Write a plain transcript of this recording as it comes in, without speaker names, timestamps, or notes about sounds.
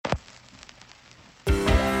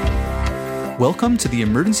Welcome to the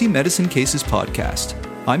Emergency Medicine Cases Podcast.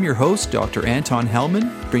 I'm your host, Dr. Anton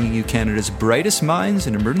Hellman, bringing you Canada's brightest minds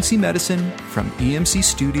in emergency medicine from EMC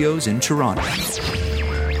Studios in Toronto.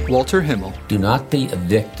 Walter Himmel. Do not be a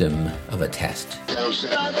victim of a test.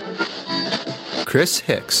 Chris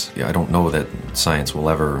Hicks. I don't know that science will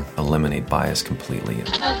ever eliminate bias completely.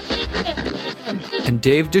 And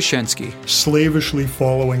Dave Dushenski. Slavishly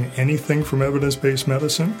following anything from evidence-based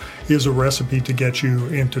medicine is a recipe to get you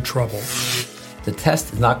into trouble. The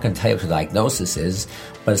test is not going to tell you what the diagnosis is,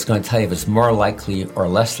 but it's going to tell you if it's more likely or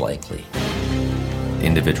less likely.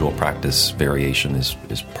 Individual practice variation is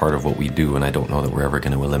part of what we do, and I don't know that we're ever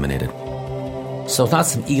going to eliminate it. So it's not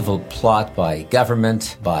some evil plot by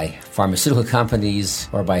government, by pharmaceutical companies,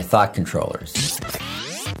 or by thought controllers.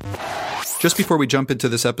 Just before we jump into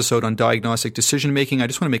this episode on diagnostic decision making, I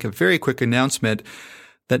just want to make a very quick announcement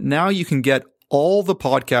that now you can get all the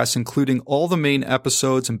podcasts, including all the main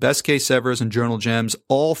episodes and best case evers and journal gems,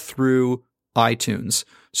 all through iTunes.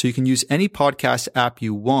 So you can use any podcast app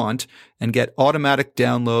you want and get automatic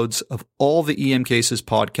downloads of all the EM Cases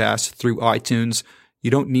podcasts through iTunes. You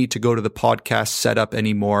don't need to go to the podcast setup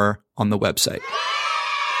anymore on the website.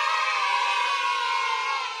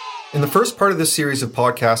 In the first part of this series of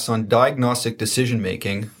podcasts on diagnostic decision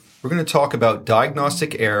making, we're going to talk about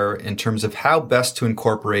diagnostic error in terms of how best to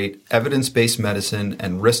incorporate evidence-based medicine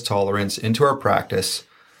and risk tolerance into our practice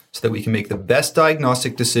so that we can make the best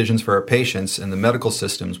diagnostic decisions for our patients in the medical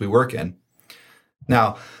systems we work in.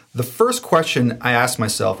 Now, the first question I asked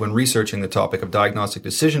myself when researching the topic of diagnostic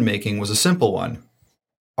decision making was a simple one.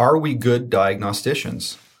 Are we good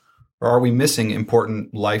diagnosticians? Or are we missing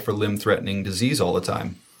important life or limb-threatening disease all the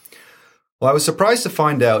time? Well, I was surprised to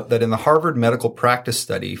find out that in the Harvard Medical Practice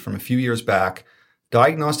Study from a few years back,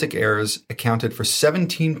 diagnostic errors accounted for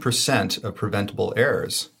 17% of preventable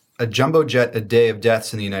errors, a jumbo jet a day of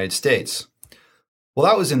deaths in the United States. Well,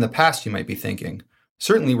 that was in the past, you might be thinking.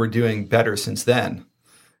 Certainly we're doing better since then.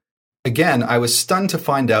 Again, I was stunned to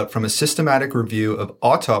find out from a systematic review of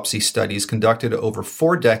autopsy studies conducted over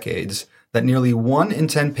 4 decades that nearly 1 in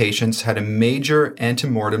 10 patients had a major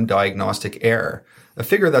antemortem diagnostic error, a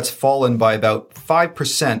figure that's fallen by about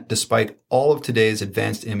 5% despite all of today's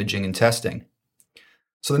advanced imaging and testing.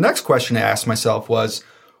 So the next question I asked myself was,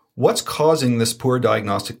 what's causing this poor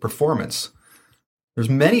diagnostic performance? There's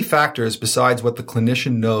many factors besides what the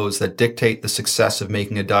clinician knows that dictate the success of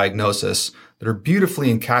making a diagnosis that are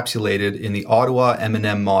beautifully encapsulated in the Ottawa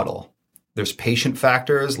M&M model. There's patient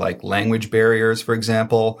factors like language barriers, for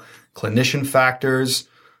example, clinician factors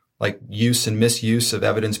like use and misuse of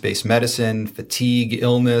evidence-based medicine, fatigue,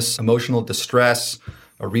 illness, emotional distress,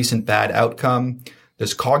 a recent bad outcome.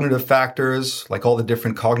 There's cognitive factors like all the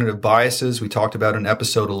different cognitive biases we talked about in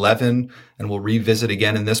episode 11 and we'll revisit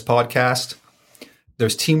again in this podcast.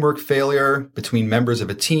 There's teamwork failure between members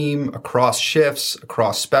of a team, across shifts,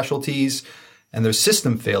 across specialties, and there's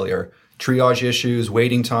system failure, triage issues,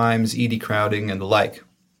 waiting times, ED crowding, and the like.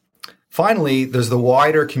 Finally, there's the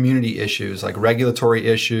wider community issues like regulatory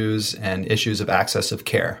issues and issues of access of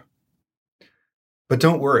care. But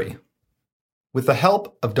don't worry. With the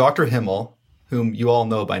help of Dr. Himmel, whom you all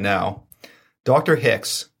know by now, Dr.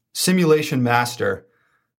 Hicks, simulation master,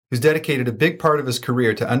 who's dedicated a big part of his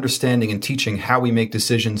career to understanding and teaching how we make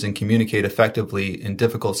decisions and communicate effectively in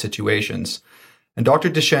difficult situations, and Dr.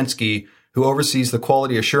 Dushenski, who oversees the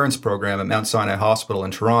quality assurance program at Mount Sinai Hospital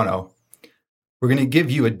in Toronto, we're going to give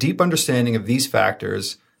you a deep understanding of these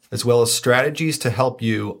factors, as well as strategies to help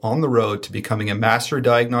you on the road to becoming a master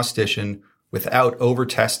diagnostician without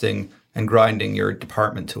over-testing and grinding your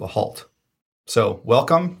department to a halt. So,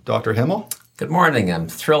 welcome, Dr. Himmel. Good morning. I'm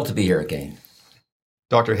thrilled to be here again.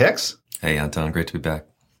 Dr. Hicks. Hey, Anton, great to be back.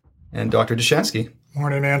 And Dr. Dushenski.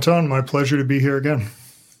 Morning, Anton. My pleasure to be here again.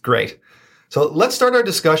 Great. So let's start our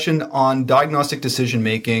discussion on diagnostic decision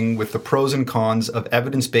making with the pros and cons of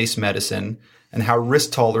evidence-based medicine and how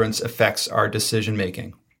risk tolerance affects our decision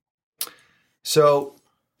making. So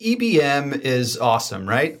EBM is awesome,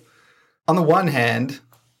 right? On the one hand,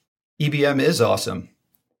 EBM is awesome.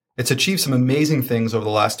 It's achieved some amazing things over the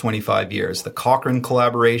last 25 years. The Cochrane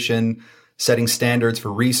collaboration, setting standards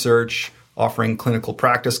for research, offering clinical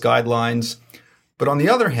practice guidelines. But on the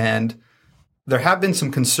other hand, there have been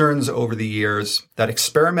some concerns over the years that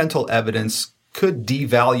experimental evidence could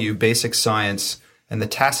devalue basic science and the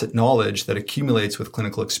tacit knowledge that accumulates with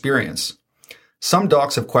clinical experience. Some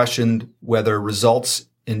docs have questioned whether results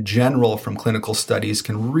in general from clinical studies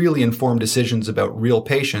can really inform decisions about real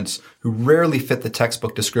patients who rarely fit the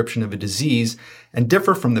textbook description of a disease and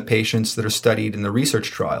differ from the patients that are studied in the research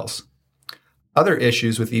trials. Other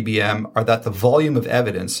issues with EBM are that the volume of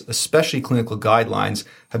evidence, especially clinical guidelines,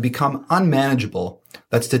 have become unmanageable,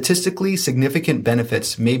 that statistically significant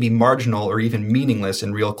benefits may be marginal or even meaningless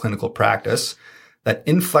in real clinical practice, that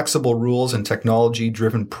inflexible rules and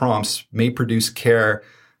technology-driven prompts may produce care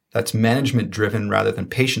that's management-driven rather than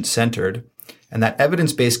patient-centered, and that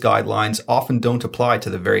evidence-based guidelines often don't apply to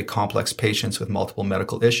the very complex patients with multiple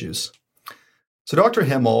medical issues. So Dr.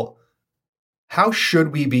 Himmel, how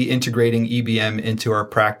should we be integrating EBM into our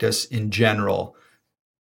practice in general?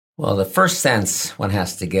 Well, the first sense one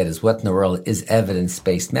has to get is what in the world is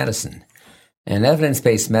evidence-based medicine? And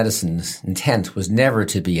evidence-based medicine's intent was never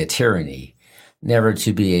to be a tyranny, never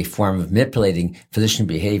to be a form of manipulating physician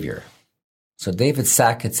behavior. So David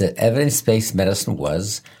Sackett said evidence-based medicine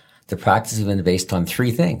was the practice of being based on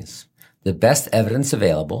three things: the best evidence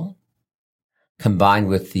available, combined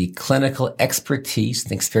with the clinical expertise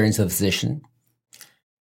and experience of the physician,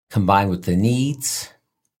 combined with the needs,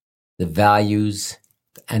 the values,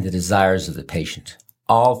 and the desires of the patient.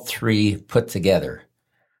 All three put together.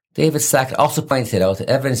 David Sackett also pointed out that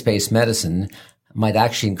evidence-based medicine might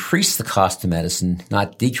actually increase the cost of medicine,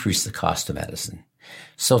 not decrease the cost of medicine.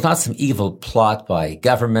 So it's not some evil plot by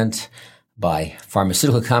government, by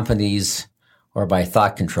pharmaceutical companies, or by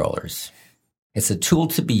thought controllers. It's a tool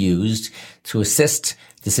to be used to assist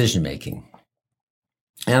decision-making.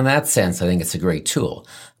 And in that sense, I think it's a great tool.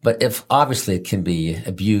 But if obviously it can be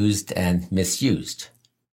abused and misused.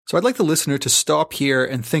 So I'd like the listener to stop here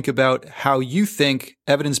and think about how you think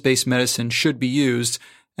evidence-based medicine should be used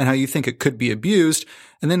and how you think it could be abused.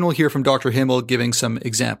 And then we'll hear from Dr. Himmel giving some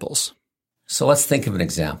examples. So let's think of an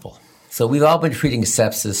example. So we've all been treating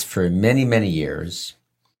sepsis for many, many years.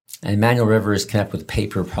 And Emmanuel Rivers came up with a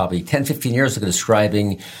paper probably 10, 15 years ago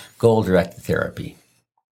describing goal-directed therapy.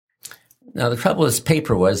 Now, the trouble with this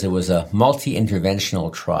paper was it was a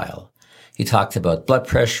multi-interventional trial. He talked about blood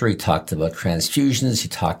pressure, he talked about transfusions, he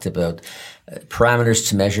talked about parameters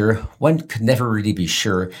to measure. One could never really be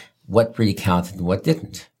sure what really counted and what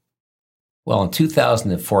didn't. Well, in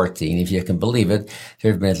 2014, if you can believe it,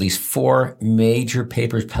 there have been at least 4 major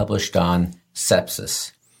papers published on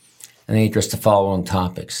sepsis. And they address the following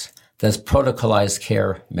topics. Does protocolized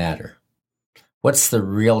care matter? What's the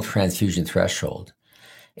real transfusion threshold?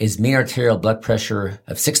 Is mean arterial blood pressure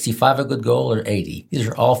of 65 a good goal or 80? These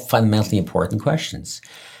are all fundamentally important questions.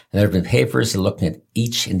 And there have been papers looking at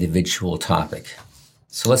each individual topic.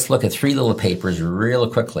 So let's look at 3 little papers real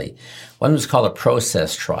quickly. One was called a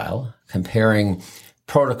process trial, comparing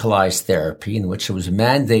protocolized therapy, in which it was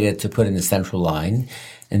mandated to put in the central line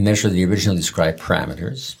and measure the originally described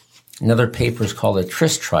parameters. Another paper is called a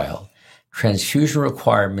TRIST trial, transfusion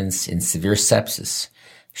requirements in severe sepsis.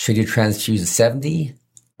 Should you transfuse at 70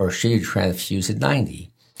 or should you transfuse at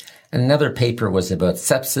 90? And another paper was about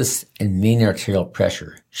sepsis and mean arterial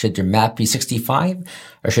pressure. Should your MAP be 65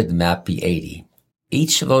 or should the MAP be 80?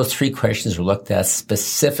 Each of those 3 questions were looked at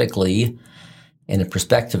specifically in a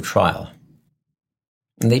prospective trial.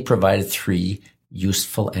 And they provided 3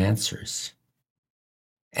 useful answers.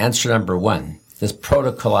 Answer number 1, does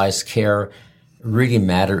protocolized care really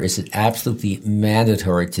matter? Is it absolutely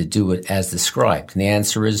mandatory to do it as described? And the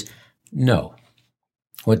answer is no.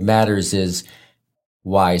 What matters is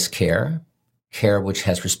wise care, care which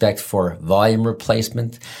has respect for volume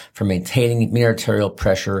replacement, for maintaining mean arterial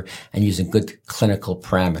pressure, and using good clinical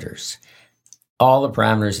parameters. All the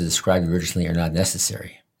parameters described originally are not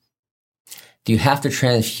necessary. Do you have to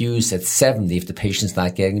transfuse at 70 if the patient's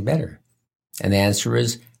not getting better? And the answer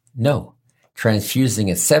is no.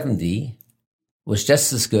 Transfusing at 70 was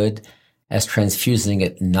just as good as transfusing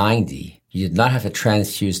at 90. You did not have to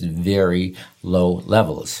transfuse at very low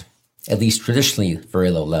levels, at least traditionally very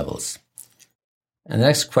low levels. And the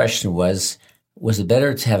next question was it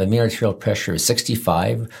better to have a mean arterial pressure of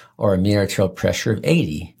 65 or a mean arterial pressure of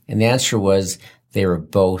 80? And the answer was they were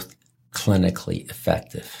both clinically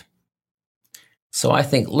effective. So I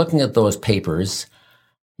think looking at those papers,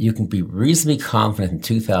 you can be reasonably confident in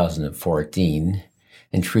 2014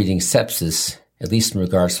 in treating sepsis, at least in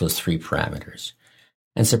regards to those 3 parameters.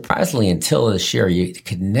 And surprisingly, until this year, you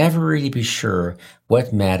could never really be sure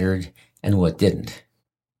what mattered and what didn't.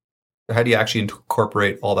 How do you actually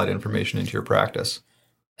incorporate all that information into your practice?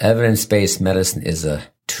 Evidence-based medicine is a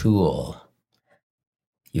tool.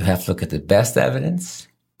 You have to look at the best evidence.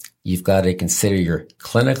 You've got to consider your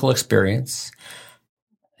clinical experience.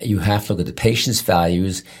 You have to look at the patient's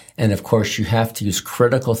values. And of course, you have to use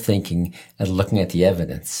critical thinking and looking at the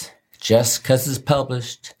evidence. Just because it's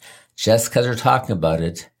published, just because we're talking about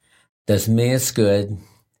it, doesn't mean it's good,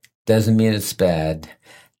 doesn't mean it's bad,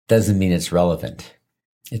 doesn't mean it's relevant.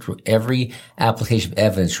 Every application of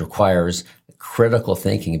evidence requires critical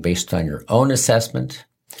thinking based on your own assessment,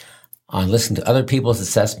 on listening to other people's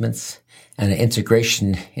assessments, and an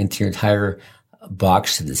integration into your entire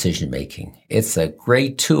box of decision making. It's a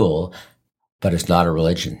great tool, but it's not a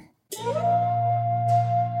religion.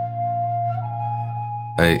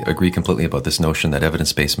 I agree completely about this notion that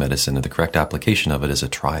evidence-based medicine and the correct application of it is a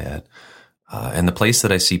triad. And the place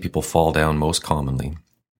that I see people fall down most commonly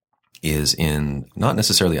is in not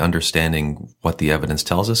necessarily understanding what the evidence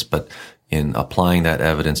tells us, but in applying that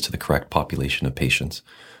evidence to the correct population of patients.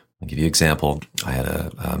 I'll give you an example. I had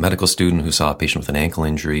a medical student who saw a patient with an ankle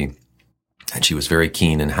injury, and she was very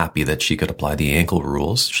keen and happy that she could apply the ankle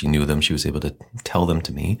rules. She knew them. She was able to tell them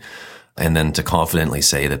to me, and then to confidently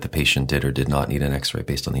say that the patient did or did not need an x-ray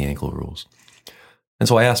based on the ankle rules. And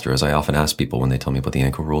so I asked her, as I often ask people when they tell me about the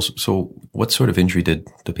ankle rules, so what sort of injury did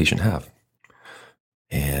the patient have?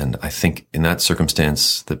 And I think in that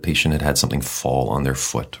circumstance, the patient had had something fall on their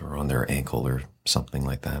foot or on their ankle or something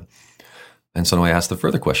like that. And so I asked the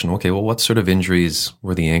further question, okay, well, what sort of injuries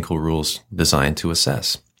were the ankle rules designed to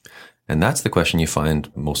assess? And that's the question you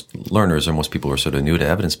find most learners or most people who are sort of new to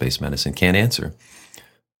evidence-based medicine can't answer.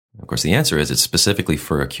 Of course, the answer is it's specifically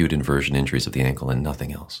for acute inversion injuries of the ankle and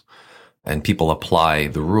nothing else. And people apply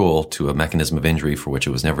the rule to a mechanism of injury for which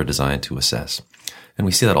it was never designed to assess. And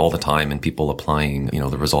we see that all the time in people applying,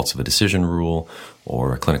 the results of a decision rule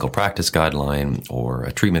or a clinical practice guideline or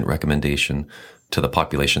a treatment recommendation to the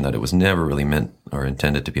population that it was never really meant or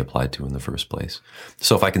intended to be applied to in the first place.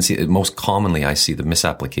 So if I can see it, most commonly I see the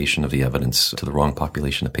misapplication of the evidence to the wrong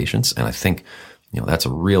population of patients. And I think, that's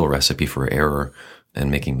a real recipe for error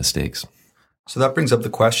and making mistakes. So that brings up the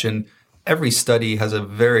question, every study has a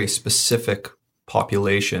very specific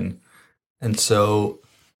population. And so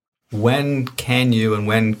when can you and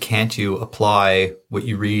when can't you apply what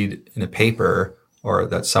you read in a paper or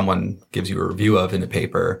that someone gives you a review of in a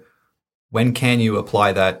paper? When can you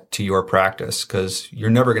apply that to your practice? Because you're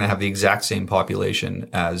never going to have the exact same population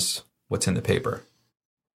as what's in the paper.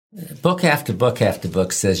 Book after book after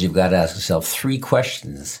book says you've got to ask yourself 3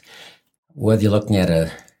 questions, whether you're looking at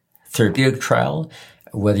a therapeutic trial,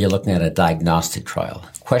 or whether you're looking at a diagnostic trial.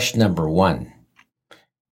 Question number 1,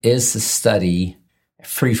 is the study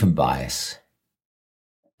free from bias?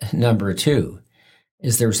 Number 2,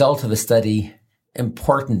 is the result of the study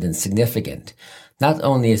important and significant? Not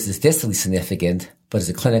only is it statistically significant, but is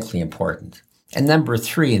it clinically important? And number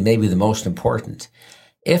 3, and maybe the most important,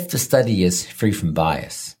 if the study is free from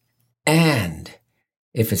bias, and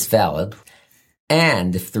if it's valid,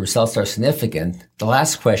 and if the results are significant, the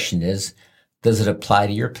last question is, does it apply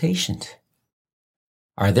to your patient?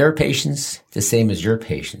 Are their patients the same as your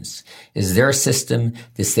patients? Is their system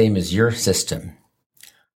the same as your system?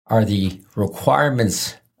 Are the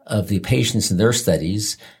requirements of the patients in their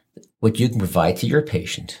studies what you can provide to your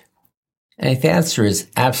patient? And if the answer is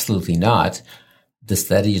absolutely not, the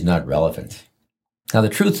study is not relevant. Now, the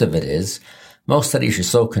truth of it is, most studies are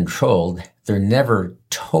so controlled, they're never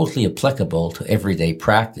totally applicable to everyday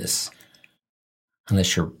practice,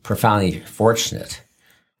 unless you're profoundly fortunate.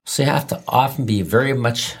 So you have to often be very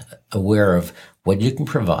much aware of what you can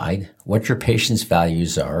provide, what your patient's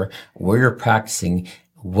values are, where you're practicing,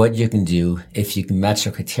 what you can do if you can match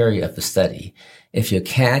the criteria of the study. If you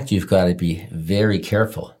can't, you've got to be very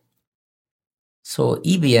careful. So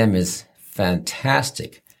EBM is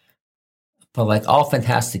fantastic. But like all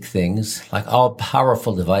fantastic things, like all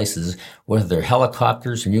powerful devices, whether they're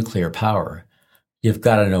helicopters or nuclear power, you've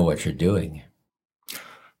got to know what you're doing.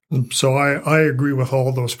 So I agree with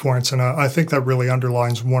all those points, and I think that really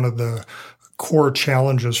underlines one of the core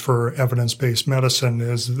challenges for evidence-based medicine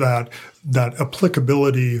is that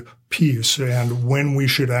applicability piece and when we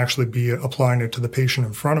should actually be applying it to the patient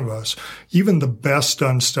in front of us. Even the best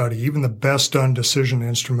done study, even the best done decision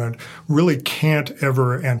instrument really can't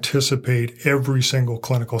ever anticipate every single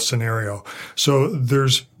clinical scenario. So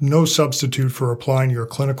there's no substitute for applying your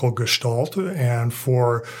clinical gestalt and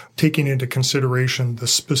for taking into consideration the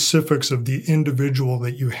specifics of the individual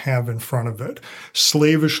that you have in front of it.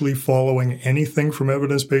 Slavishly following anything from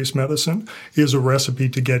evidence-based medicine is a recipe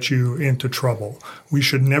to get you into trouble. We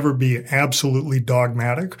should never be absolutely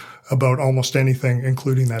dogmatic about almost anything,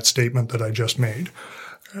 including that statement that I just made.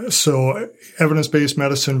 So evidence-based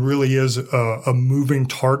medicine really is a moving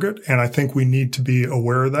target, and I think we need to be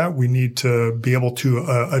aware of that. We need to be able to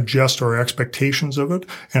adjust our expectations of it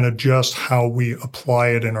and adjust how we apply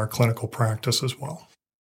it in our clinical practice as well.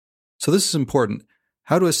 So this is important.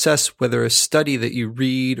 How to assess whether a study that you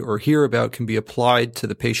read or hear about can be applied to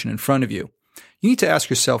the patient in front of you. You need to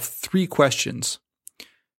ask yourself 3 questions.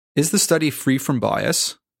 Is the study free from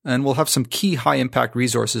bias? And we'll have some key high-impact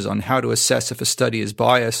resources on how to assess if a study is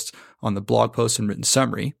biased on the blog post and written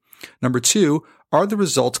summary. Number 2, are the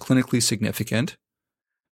results clinically significant?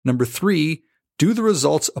 Number 3, do the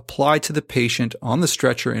results apply to the patient on the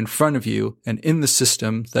stretcher in front of you and in the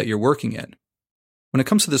system that you're working in? When it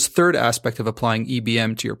comes to this third aspect of applying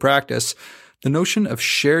EBM to your practice, the notion of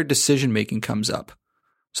shared decision making comes up.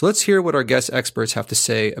 So let's hear what our guest experts have to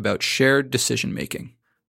say about shared decision making.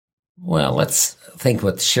 Well, let's think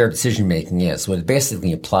what shared decision making is. What it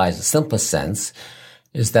basically implies, in the simplest sense,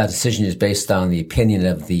 is that decision is based on the opinion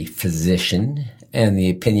of the physician and the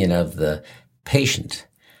opinion of the patient.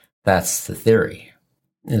 That's the theory.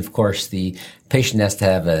 And of course, the patient has to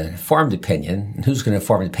have an informed opinion. And who's going to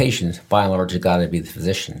inform the patient? By and large, it's got to be the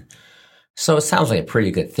physician. So it sounds like a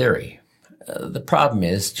pretty good theory. The problem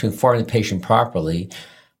is, to inform the patient properly,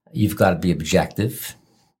 you've got to be objective.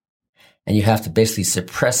 And you have to basically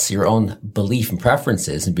suppress your own belief and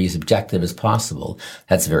preferences and be as objective as possible.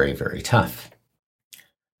 That's very, very tough.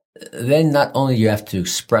 Then not only do you have to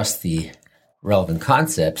express the relevant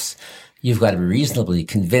concepts, you've got to be reasonably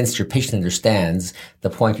convinced your patient understands the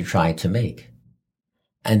point you're trying to make.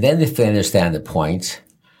 And then if they understand the point,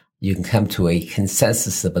 you can come to a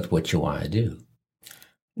consensus about what you want to do.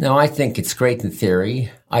 Now, I think it's great in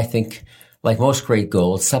theory. I think, like most great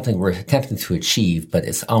goals, it's something we're attempting to achieve, but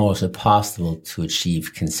it's almost impossible to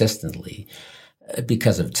achieve consistently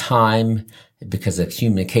because of time, because of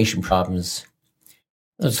communication problems.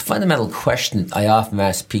 There's a fundamental question I often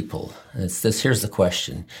ask people, and it's this. Here's the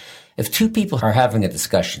question. If two people are having a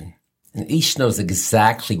discussion and each knows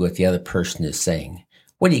exactly what the other person is saying,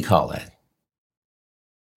 what do you call that?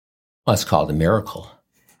 Well, it's called a miracle.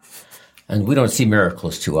 And we don't see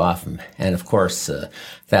miracles too often. And of course,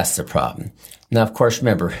 that's the problem. Now, of course,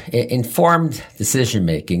 remember, informed decision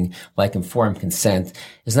making, like informed consent,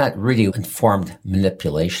 is not really informed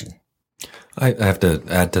manipulation. I have to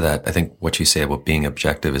add to that. I think what you say about being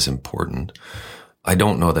objective is important. I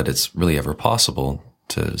don't know that it's really ever possible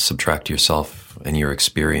to subtract yourself and your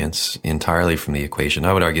experience entirely from the equation.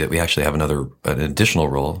 I would argue that we actually have an additional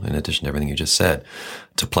role, in addition to everything you just said,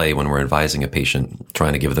 to play when we're advising a patient,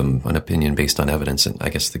 trying to give them an opinion based on evidence. And I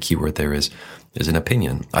guess the key word there is an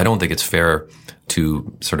opinion. I don't think it's fair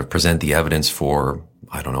to sort of present the evidence for,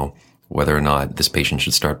 I don't know, whether or not this patient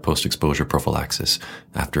should start post-exposure prophylaxis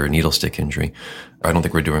after a needle stick injury. I don't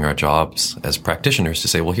think we're doing our jobs as practitioners to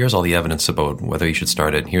say, well, here's all the evidence about whether you should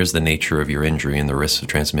start it. Here's the nature of your injury and the risks of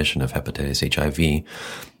transmission of hepatitis, HIV.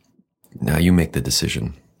 Now you make the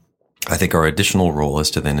decision. I think our additional role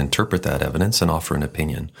is to then interpret that evidence and offer an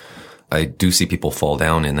opinion. I do see people fall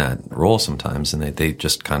down in that role sometimes, and they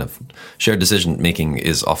just kind of, shared decision making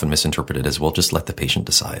is often misinterpreted as, well, just let the patient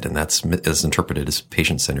decide. And that's as interpreted as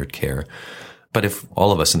patient-centered care. But if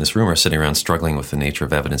all of us in this room are sitting around struggling with the nature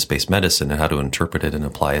of evidence-based medicine and how to interpret it and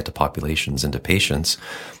apply it to populations and to patients,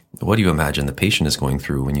 what do you imagine the patient is going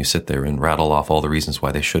through when you sit there and rattle off all the reasons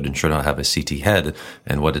why they should and should not have a CT head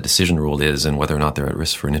and what a decision rule is and whether or not they're at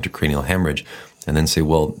risk for an intracranial hemorrhage, and then say,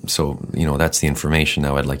 well, so, that's the information.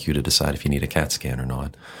 Now I'd like you to decide if you need a CAT scan or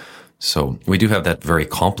not. So we do have that very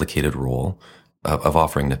complicated role of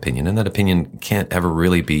offering an opinion, and that opinion can't ever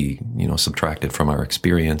really be, subtracted from our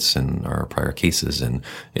experience and our prior cases, and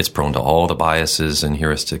it's prone to all the biases and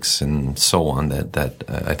heuristics and so on that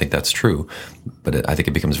I think that's true, but I think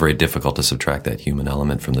it becomes very difficult to subtract that human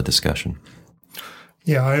element from the discussion.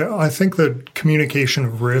 Yeah, I think that communication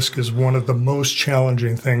of risk is one of the most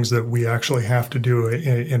challenging things that we actually have to do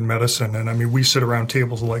in medicine. And I mean, we sit around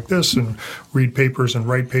tables like this and read papers and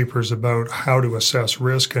write papers about how to assess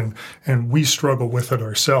risk, and we struggle with it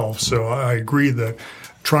ourselves. So I agree that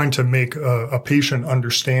trying to make a patient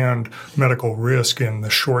understand medical risk in the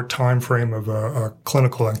short time frame of a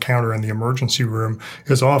clinical encounter in the emergency room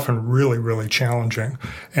is often really, really challenging.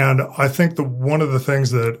 And I think one of the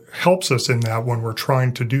things that helps us in that when we're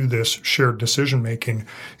trying to do this shared decision making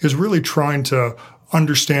is really trying to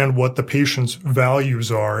understand what the patient's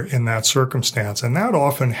values are in that circumstance. And that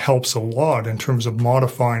often helps a lot in terms of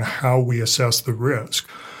modifying how we assess the risk.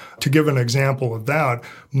 To give an example of that,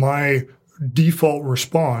 my default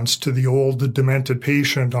response to the old demented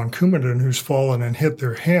patient on Coumadin who's fallen and hit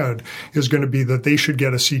their head is going to be that they should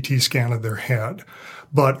get a CT scan of their head.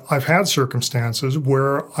 But I've had circumstances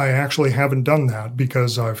where I actually haven't done that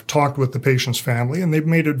because I've talked with the patient's family and they've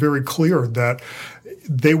made it very clear that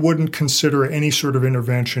they wouldn't consider any sort of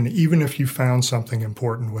intervention, even if you found something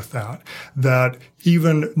important with that. That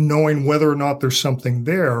even knowing whether or not there's something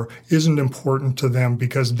there isn't important to them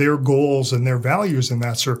because their goals and their values in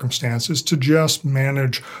that circumstance is to just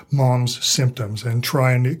manage mom's symptoms and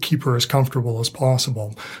try and keep her as comfortable as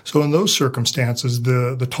possible. So in those circumstances,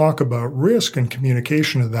 the talk about risk and communication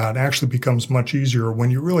application of that actually becomes much easier when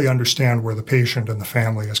you really understand where the patient and the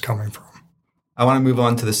family is coming from. I want to move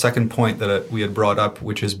on to the second point that we had brought up,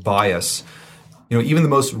 which is bias. Even the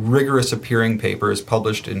most rigorous appearing papers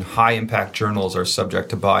published in high-impact journals are subject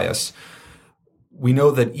to bias. We know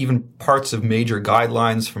that even parts of major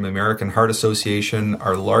guidelines from American Heart Association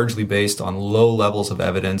are largely based on low levels of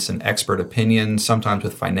evidence and expert opinion, sometimes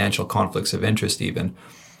with financial conflicts of interest even.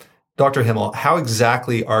 Dr. Himmel, how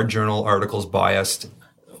exactly are journal articles biased?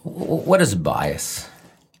 What is bias?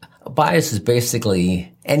 Bias is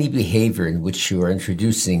basically any behavior in which you are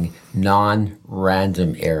introducing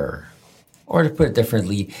non-random error. Or to put it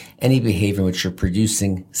differently, any behavior in which you're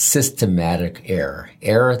producing systematic error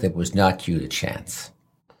that was not due to chance.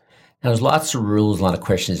 Now, there's lots of rules, a lot of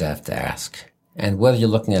questions I have to ask. And whether you're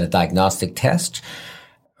looking at a diagnostic test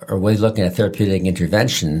or whether you're looking at therapeutic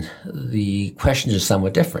intervention, the questions are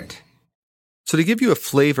somewhat different. So to give you a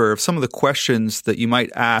flavor of some of the questions that you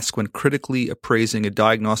might ask when critically appraising a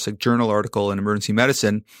diagnostic journal article in emergency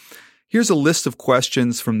medicine, here's a list of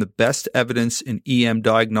questions from the Best Evidence in EM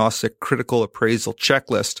Diagnostic Critical Appraisal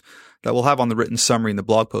Checklist that we'll have on the written summary in the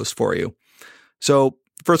blog post for you. So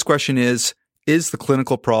the first question is the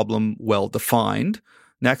clinical problem well defined?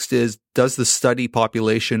 Next is, does the study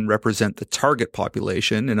population represent the target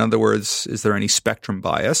population? In other words, is there any spectrum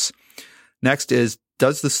bias? Next is,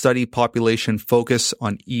 does the study population focus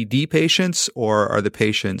on ED patients, or are the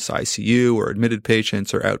patients ICU or admitted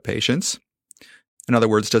patients or outpatients? In other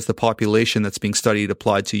words, does the population that's being studied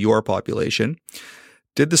apply to your population?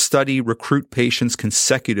 Did the study recruit patients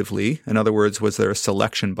consecutively? In other words, was there a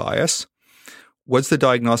selection bias? Was the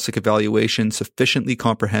diagnostic evaluation sufficiently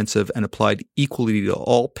comprehensive and applied equally to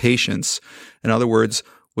all patients? In other words,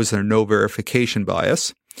 was there no verification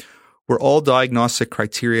bias? Were all diagnostic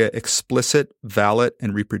criteria explicit, valid,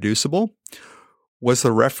 and reproducible? Was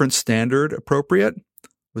the reference standard appropriate?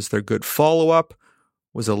 Was there good follow-up?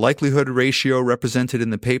 Was a likelihood ratio represented in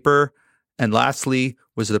the paper? And lastly,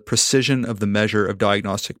 was the precision of the measure of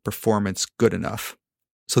diagnostic performance good enough?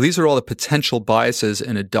 So these are all the potential biases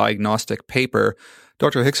in a diagnostic paper.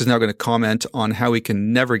 Dr. Hicks is now going to comment on how we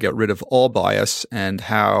can never get rid of all bias and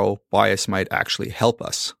how bias might actually help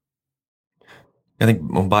us. I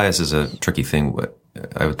think bias is a tricky thing.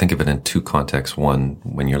 I would think of it in two contexts. One,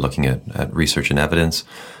 when you're looking at research and evidence.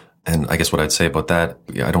 And I guess what I'd say about that,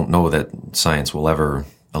 I don't know that science will ever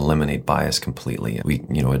eliminate bias completely. We,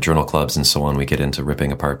 at journal clubs and so on, we get into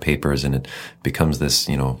ripping apart papers and it becomes this,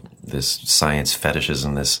 this science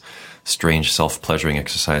fetishism, this strange self-pleasuring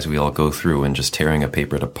exercise we all go through and just tearing a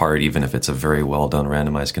paper apart, even if it's a very well done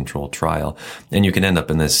randomized controlled trial. And you can end up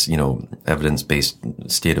in this, evidence-based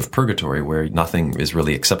state of purgatory where nothing is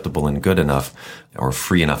really acceptable and good enough or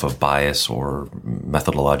free enough of bias or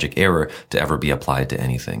methodologic error to ever be applied to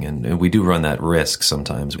anything. And we do run that risk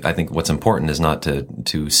sometimes. I think what's important is not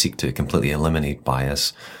to seek to completely eliminate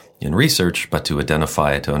bias in research, but to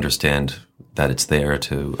identify it, to understand that it's there,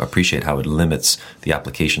 to appreciate how it limits the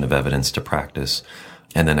application of evidence to practice,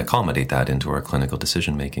 and then accommodate that into our clinical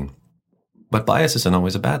decision making. But bias isn't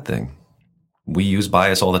always a bad thing. We use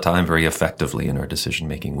bias all the time very effectively in our decision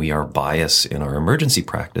making. We are biased in our emergency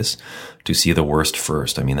practice to see the worst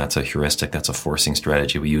first. I mean, that's a heuristic, that's a forcing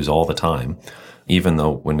strategy we use all the time. Even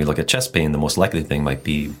though when we look at chest pain, the most likely thing might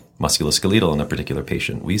be musculoskeletal in a particular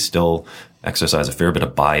patient, we still exercise a fair bit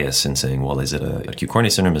of bias in saying, well, is it a acute coronary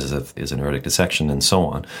syndrome? Is it an aortic dissection? And so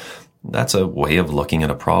on. That's a way of looking at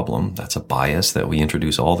a problem. That's a bias that we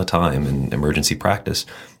introduce all the time in emergency practice.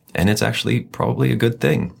 And it's actually probably a good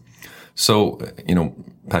thing. So,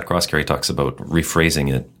 Pat Crosscarry talks about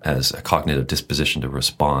rephrasing it as a cognitive disposition to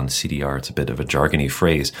respond. CDR, it's a bit of a jargony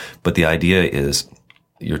phrase, but the idea is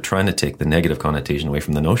you're trying to take the negative connotation away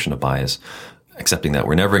from the notion of bias, accepting that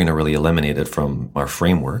we're never going to really eliminate it from our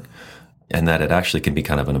framework, and that it actually can be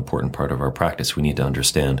kind of an important part of our practice. We need to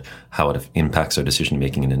understand how it impacts our decision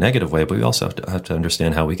making in a negative way, but we also have to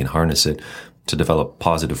understand how we can harness it to develop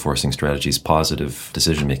positive forcing strategies, positive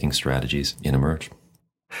decision making strategies in Emerge.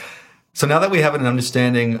 So now that we have an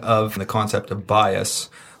understanding of the concept of bias,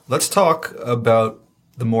 let's talk about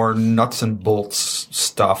the more nuts and bolts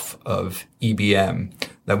stuff of EBM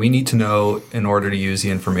that we need to know in order to use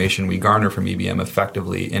the information we garner from EBM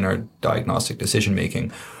effectively in our diagnostic decision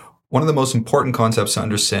making. One of the most important concepts to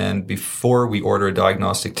understand before we order a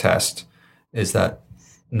diagnostic test is that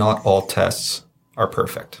not all tests are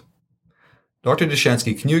perfect. Dr.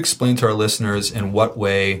 Dushenski, can you explain to our listeners in what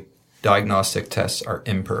way diagnostic tests are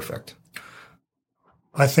imperfect?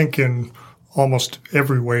 I think in almost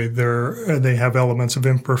every way they have elements of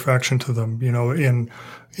imperfection to them.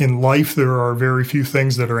 In life, there are very few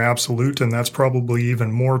things that are absolute, and that's probably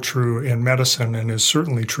even more true in medicine, and is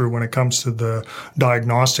certainly true when it comes to the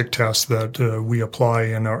diagnostic tests that we apply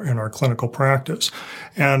in our clinical practice.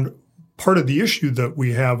 And part of the issue that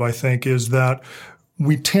we have, I think, is that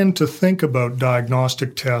we tend to think about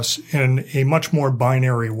diagnostic tests in a much more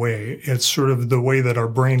binary way. It's sort of the way that our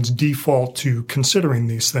brains default to considering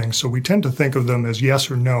these things. So we tend to think of them as yes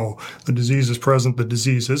or no. The disease is present, the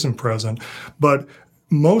disease isn't present. But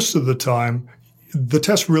most of the time, the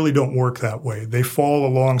tests really don't work that way. They fall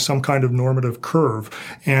along some kind of normative curve,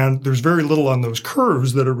 and there's very little on those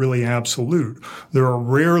curves that are really absolute. There are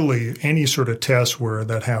rarely any sort of tests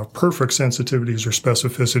that have perfect sensitivities or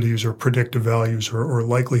specificities or predictive values or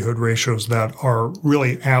likelihood ratios that are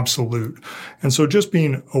really absolute. And so just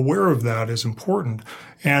being aware of that is important.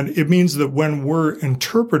 And it means that when we're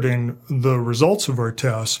interpreting the results of our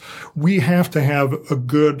tests, we have to have a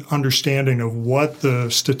good understanding of what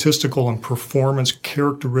the statistical and performance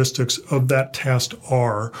characteristics of that test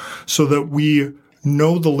are, so that we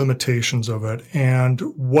know the limitations of it and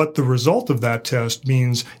what the result of that test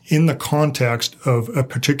means in the context of a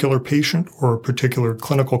particular patient or a particular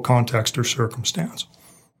clinical context or circumstance.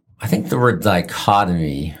 I think the word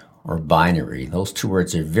dichotomy or binary, those two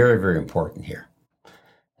words are very, very important here.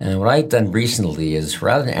 And what I've done recently is,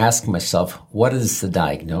 rather than asking myself, what is the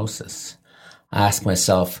diagnosis? I ask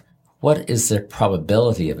myself, what is the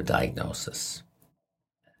probability of a diagnosis?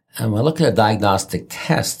 And when I look at a diagnostic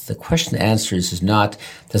test, the question to answer is not,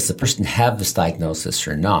 does the person have this diagnosis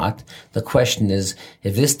or not? The question is,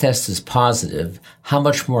 if this test is positive, how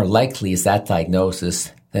much more likely is that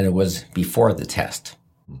diagnosis than it was before the test?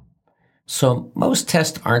 So most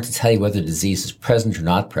tests aren't to tell you whether the disease is present or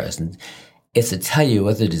not present. It's to tell you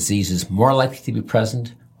whether the disease is more likely to be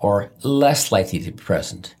present or less likely to be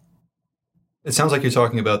present. It sounds like you're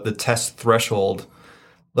talking about the test threshold.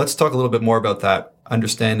 Let's talk a little bit more about that,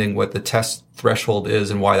 understanding what the test threshold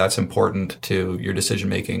is and why that's important to your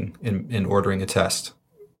decision-making in ordering a test.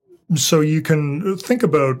 So you can think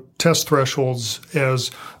about test thresholds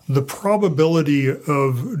as the probability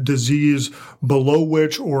of disease below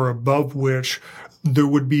which or above which there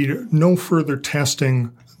would be no further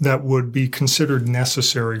testing that would be considered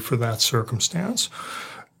necessary for that circumstance.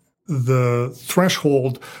 The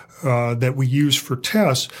threshold that we use for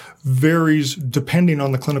tests varies depending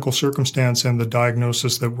on the clinical circumstance and the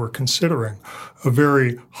diagnosis that we're considering. A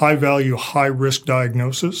very high-value, high-risk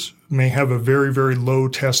diagnosis may have a very, very low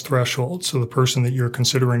test threshold. So the person that you're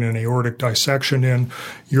considering an aortic dissection in,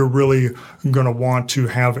 you're really going to want to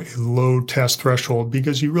have a low test threshold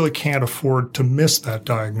because you really can't afford to miss that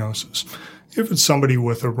diagnosis. If it's somebody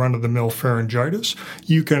with a run-of-the-mill pharyngitis,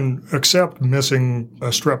 you can accept missing a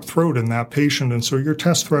strep throat in that patient, and so your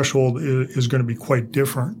test threshold is going to be quite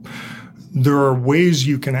different. There are ways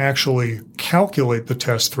you can actually calculate the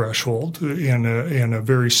test threshold in a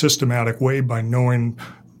very systematic way by knowing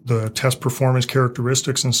the test performance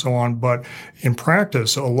characteristics and so on. But in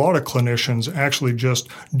practice, a lot of clinicians actually just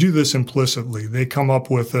do this implicitly. They come up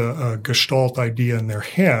with a gestalt idea in their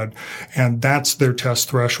head, and that's their test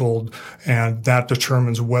threshold, and that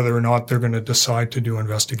determines whether or not they're going to decide to do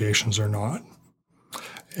investigations or not.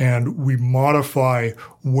 And we modify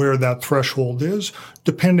where that threshold is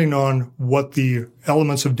depending on what the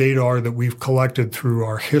elements of data are that we've collected through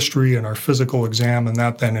our history and our physical exam, and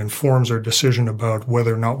that then informs our decision about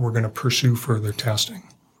whether or not we're going to pursue further testing.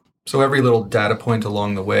 So every little data point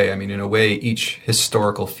along the way, I mean, in a way, each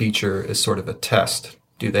historical feature is sort of a test.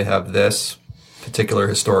 Do they have this particular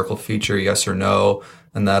historical feature, yes or no?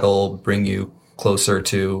 And that'll bring you closer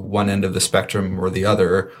to one end of the spectrum or the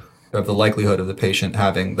other of the likelihood of the patient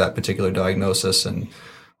having that particular diagnosis, and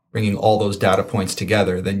bringing all those data points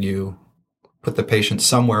together. Then you put the patient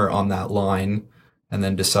somewhere on that line and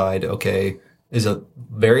then decide, okay, is it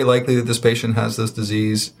very likely that this patient has this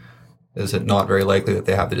disease? Is it not very likely that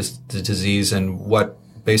they have the disease? And what,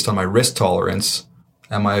 based on my risk tolerance,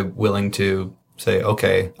 am I willing to say,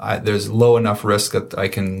 okay, there's low enough risk that I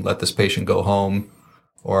can let this patient go home,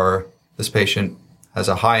 or this patient has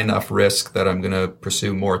a high enough risk that I'm going to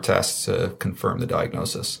pursue more tests to confirm the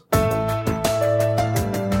diagnosis.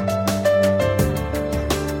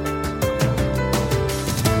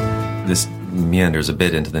 This meanders a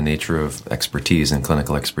bit into the nature of expertise and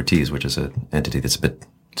clinical expertise, which is an entity that's a bit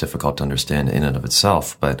difficult to understand in and of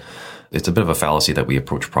itself. But it's a bit of a fallacy that we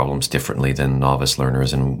approach problems differently than novice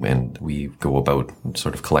learners, and we go about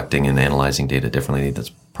sort of collecting and analyzing data differently.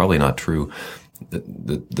 That's probably not true.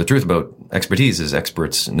 the truth about expertise is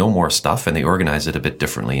experts know more stuff and they organize it a bit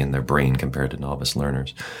differently in their brain compared to novice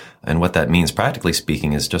learners. And what that means, practically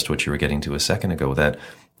speaking, is just what you were getting to a second ago, that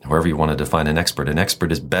however you want to define an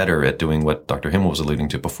expert is better at doing what Dr. Himmel was alluding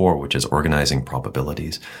to before, which is organizing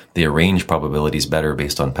probabilities. They arrange probabilities better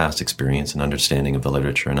based on past experience and understanding of the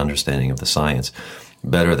literature and understanding of the science,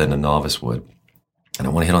 better than a novice would. And I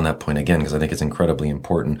want to hit on that point again because I think it's incredibly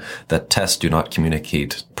important that tests do not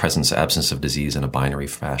communicate presence, absence of disease in a binary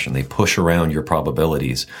fashion. They push around your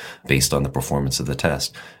probabilities based on the performance of the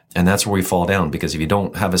test. And that's where we fall down, because if you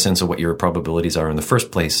don't have a sense of what your probabilities are in the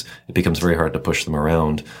first place, it becomes very hard to push them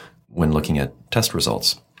around when looking at test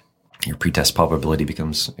results. Your pretest probability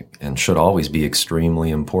becomes and should always be extremely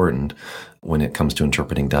important when it comes to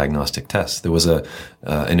interpreting diagnostic tests. There was an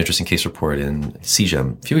interesting case report in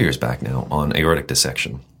CGEM a few years back now on aortic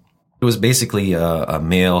dissection. It was basically a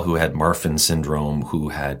male who had Marfan syndrome, who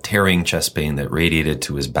had tearing chest pain that radiated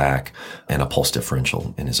to his back and a pulse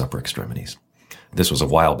differential in his upper extremities. This was a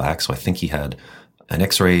while back, so I think he had an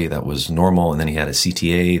X-ray that was normal, and then he had a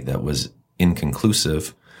CTA that was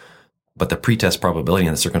inconclusive. But the pretest probability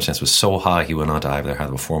in the circumstance was so high, he went on to either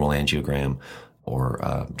have a formal angiogram or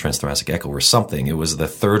transthoracic echo or something. It was the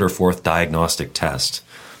third or fourth diagnostic test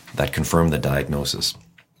that confirmed the diagnosis.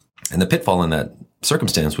 And the pitfall in that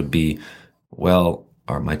circumstance would be, well,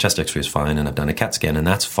 my chest x-ray is fine and I've done a CAT scan and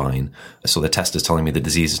that's fine. So the test is telling me the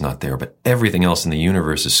disease is not there, but everything else in the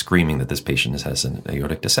universe is screaming that this patient has an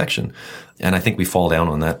aortic dissection. And I think we fall down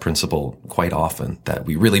on that principle quite often, that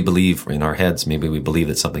we really believe in our heads, maybe we believe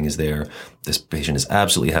that something is there. This patient is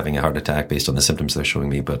absolutely having a heart attack based on the symptoms they're showing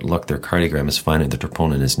me, but look, their cardiogram is fine and the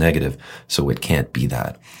troponin is negative, so it can't be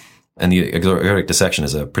that. And the aortic dissection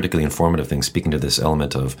is a particularly informative thing, speaking to this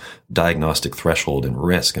element of diagnostic threshold and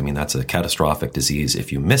risk. I mean, that's a catastrophic disease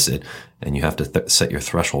if you miss it, and you have to set your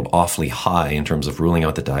threshold awfully high in terms of ruling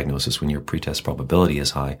out the diagnosis when your pretest probability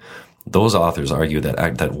is high. Those authors argue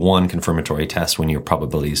that one confirmatory test when your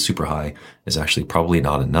probability is super high is actually probably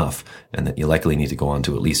not enough, and that you likely need to go on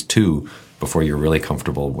to at least two before you're really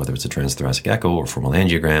comfortable, whether it's a transthoracic echo or formal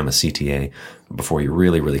angiogram, a CTA, before you're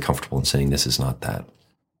really, really comfortable in saying this is not that.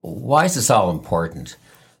 Why is this all important?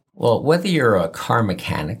 Well, whether you're a car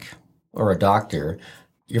mechanic or a doctor,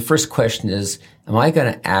 your first question is, am I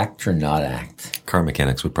going to act or not act? Car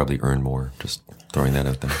mechanics would probably earn more, just throwing that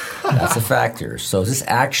out there. That's a factor. So is this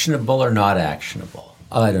actionable or not actionable?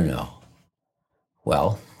 I don't know.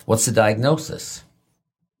 Well, what's the diagnosis?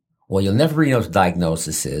 Well, you'll never really know what the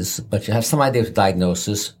diagnosis is, but you have some idea what the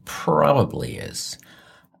diagnosis probably is.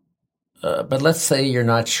 But let's say you're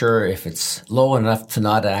not sure if it's low enough to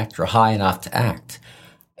not act or high enough to act.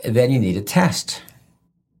 Then you need a test.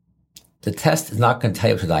 The test is not going to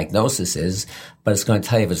tell you what the diagnosis is, but it's going to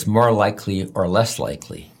tell you if it's more likely or less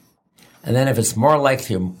likely. And then if it's more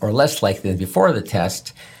likely or less likely than before the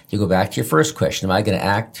test, you go back to your first question. Am I going to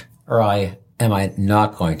act or am I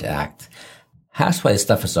not going to act? That's why this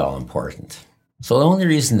stuff is all important. So the only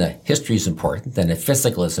reason that history is important and the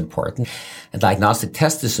physical is important, a diagnostic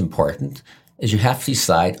test is important, is you have to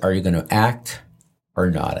decide, are you going to act or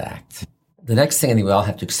not act? The next thing I think we all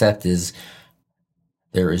have to accept is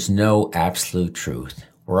there is no absolute truth.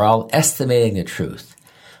 We're all estimating the truth.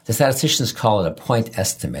 The statisticians call it a point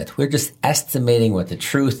estimate. We're just estimating what the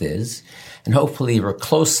truth is, and hopefully we're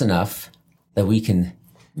close enough that we can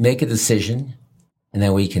make a decision, and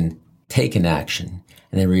then we can take an action,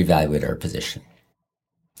 and then reevaluate our position.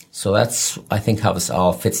 So that's, I think, how this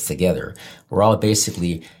all fits together. We're all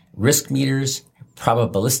basically risk meters,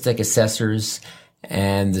 probabilistic assessors,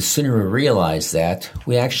 and the sooner we realize that,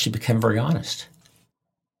 we actually become very honest.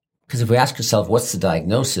 Because if we ask ourselves, what's the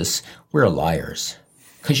diagnosis, we're liars.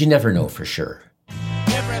 Because you never know for sure.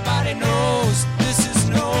 Everybody knows this is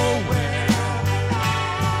nowhere.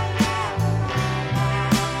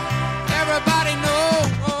 Everybody knows.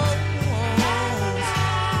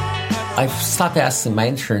 I've stopped asking my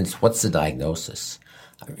interns, what's the diagnosis?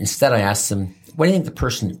 Instead, I ask them, what do you think the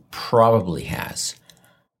person probably has?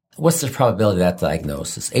 What's the probability of that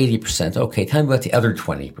diagnosis? 80%. Okay, tell me about the other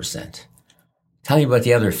 20%. Tell me about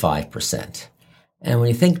the other 5%. And when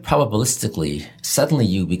you think probabilistically, suddenly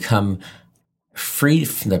you become freed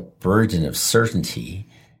from the burden of certainty,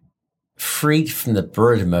 freed from the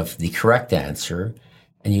burden of the correct answer,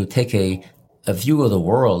 and you take a view of the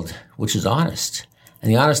world which is honest. And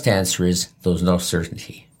the honest answer is there's no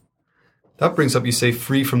certainty. That brings up, you say,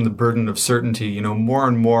 free from the burden of certainty. You know, more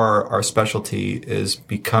and more our specialty is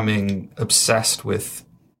becoming obsessed with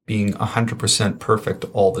being 100% perfect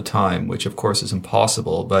all the time, which of course is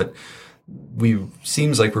impossible, but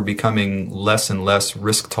seems like we're becoming less and less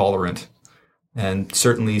risk tolerant And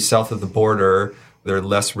certainly south of the border, they're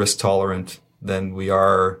less risk tolerant than we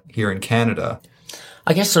are here in Canada.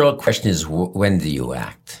 I guess the real question is, when do you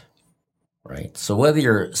act? Right? So whether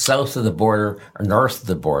you're south of the border or north of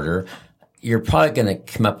the border, you're probably going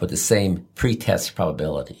to come up with the same pre-test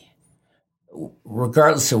probability.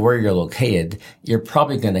 Regardless of where you're located, you're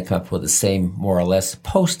probably going to come up with the same, more or less,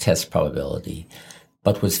 post-test probability.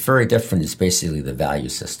 But what's very different is basically the value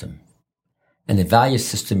system. And the value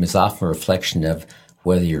system is often a reflection of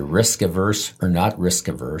whether you're risk averse or not risk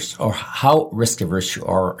averse, or how risk averse you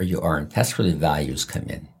are or you aren't. That's where the values come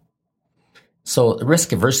in. So the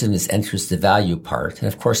risk averseness enters the value part. And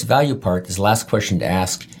of course, the value part is the last question to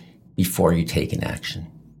ask before you take an action.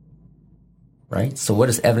 Right? So what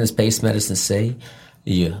does evidence-based medicine say?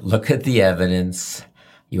 You look at the evidence,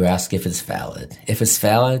 you ask if it's valid. If it's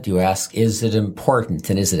valid, you ask, is it important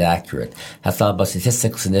and is it accurate? That's all about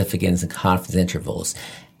statistical significance and confidence intervals.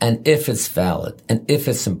 And if it's valid, and if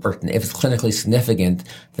it's important, if it's clinically significant,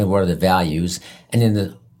 then what are the values? And in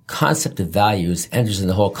the concept of values enters in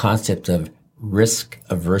the whole concept of risk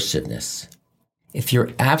aversiveness. If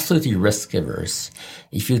you're absolutely risk averse,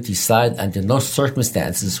 if you decide under no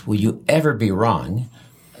circumstances will you ever be wrong,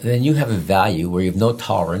 then you have a value where you have no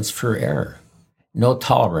tolerance for error, no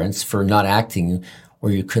tolerance for not acting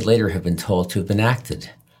where you could later have been told to have been acted.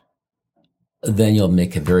 Then you'll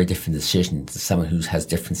make a very different decision to someone who has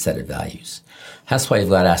different set of values. That's why you've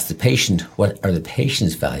got to ask the patient, what are the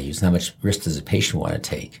patient's values and how much risk does the patient want to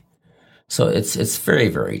take? So it's very,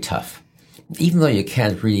 very tough. Even though you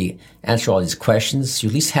can't really answer all these questions, you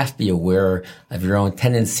at least have to be aware of your own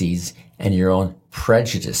tendencies and your own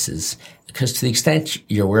prejudices, because to the extent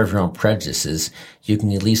you're aware of your own prejudices, you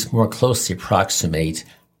can at least more closely approximate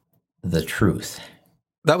the truth.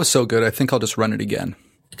 That was so good. I think I'll just run it again.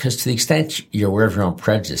 Because to the extent you're aware of your own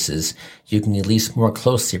prejudices, you can at least more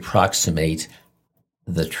closely approximate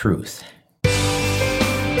the truth.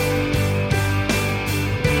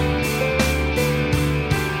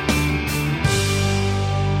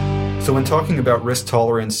 So when talking about risk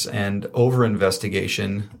tolerance and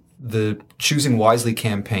over-investigation, the Choosing Wisely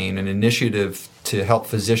campaign, an initiative to help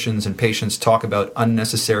physicians and patients talk about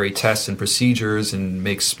unnecessary tests and procedures and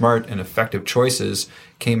make smart and effective choices,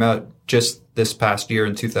 came out just this past year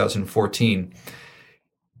in 2014.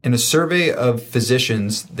 In a survey of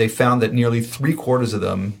physicians, they found that nearly 3/4 of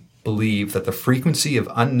them believe that the frequency of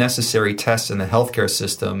unnecessary tests in the healthcare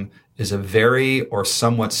system is a very or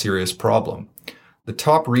somewhat serious problem. The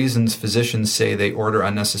top reasons physicians say they order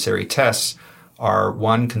unnecessary tests are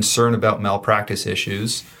 1, concern about malpractice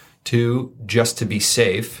issues, 2, just to be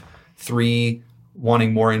safe, 3,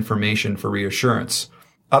 wanting more information for reassurance.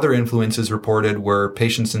 Other influences reported were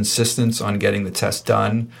patients' insistence on getting the test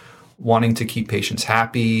done, wanting to keep patients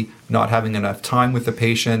happy, not having enough time with the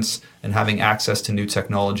patients, and having access to new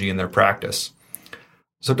technology in their practice.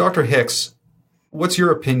 So Dr. Hicks, what's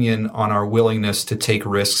your opinion on our willingness to take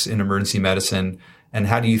risks in emergency medicine, and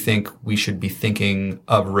how do you think we should be thinking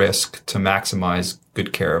of risk to maximize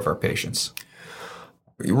good care of our patients?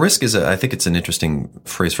 Risk is, I think it's an interesting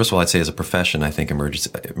phrase. First of all, I'd say as a profession, I think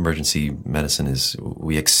emergency medicine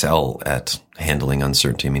we excel at handling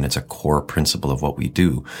uncertainty. I mean, it's a core principle of what we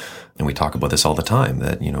do. And we talk about this all the time,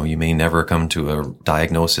 that, you may never come to a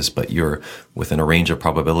diagnosis, but you're within a range of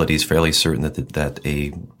probabilities fairly certain that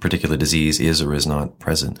a particular disease is or is not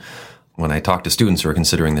present. When I talk to students who are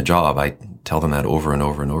considering the job, I tell them that over and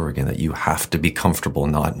over and over again, that you have to be comfortable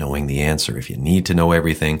not knowing the answer. If you need to know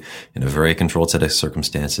everything in a very controlled set of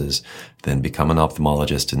circumstances, then become an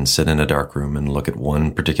ophthalmologist and sit in a dark room and look at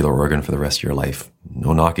one particular organ for the rest of your life.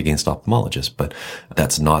 No knock against ophthalmologists, but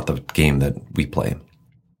that's not the game that we play.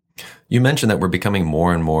 You mentioned that we're becoming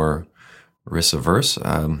more and more risk averse.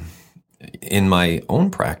 In my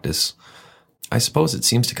own practice, I suppose it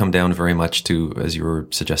seems to come down very much to, as you were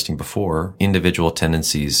suggesting before, individual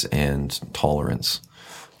tendencies and tolerance.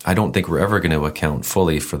 I don't think we're ever going to account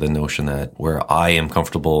fully for the notion that where I am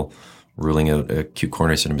comfortable ruling out acute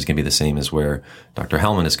coronary syndrome is going to be the same as where Dr.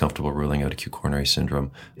 Hellman is comfortable ruling out acute coronary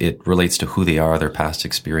syndrome. It relates to who they are, their past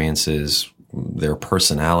experiences, their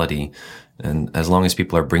personality. And as long as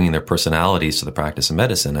people are bringing their personalities to the practice of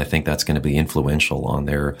medicine, I think that's going to be influential on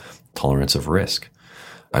their tolerance of risk.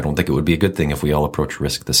 I don't think it would be a good thing if we all approach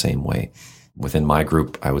risk the same way. Within my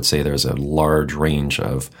group, I would say there's a large range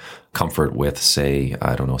of comfort with, say,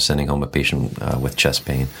 sending home a patient with chest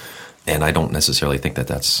pain. And I don't necessarily think that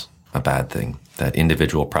that's a bad thing. That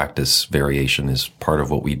individual practice variation is part of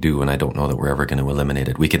what we do, and I don't know that we're ever going to eliminate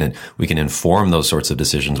it. We can inform those sorts of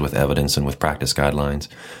decisions with evidence and with practice guidelines.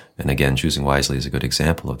 And again, Choosing Wisely is a good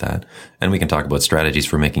example of that. And we can talk about strategies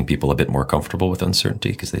for making people a bit more comfortable with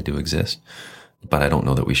uncertainty, because they do exist. but I don't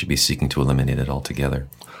know that we should be seeking to eliminate it altogether.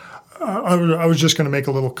 I was just going to make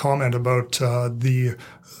a little comment about the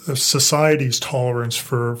society's tolerance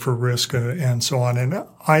for risk and so on. And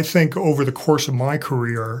I think over the course of my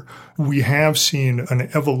career, we have seen an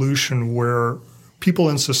evolution where people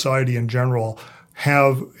in society in general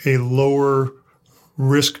have a lower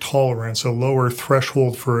risk tolerance, a lower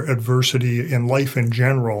threshold for adversity in life in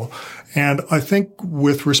general. And I think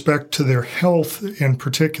with respect to their health in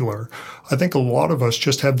particular, I think a lot of us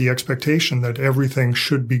just have the expectation that everything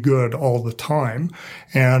should be good all the time.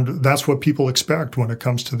 And that's what people expect when it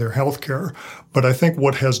comes to their health care. But I think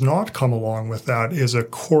what has not come along with that is a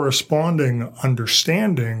corresponding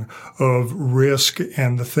understanding of risk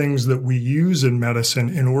and the things that we use in medicine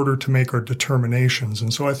in order to make our determinations.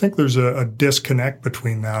 And so I think there's a disconnect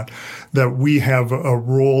between that we have a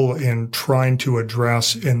role in trying to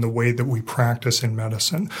address in the way that we practice in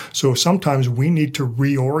medicine. So sometimes we need to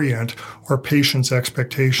reorient our patients'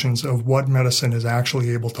 expectations of what medicine is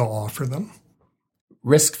actually able to offer them.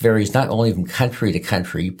 Risk varies not only from country to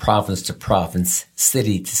country, province to province,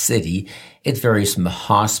 city to city. It varies from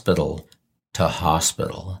hospital to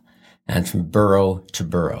hospital and from borough to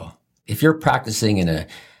borough. If you're practicing in a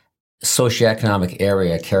socioeconomic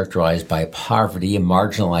area characterized by poverty and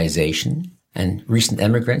marginalization and recent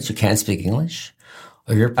immigrants who can't speak English,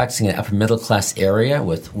 or you're practicing in an upper middle class area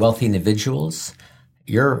with wealthy individuals,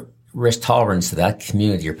 your risk tolerance to that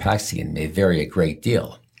community you're practicing in may vary a great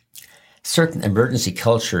deal. Certain emergency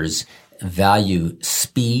cultures value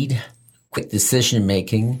speed, quick decision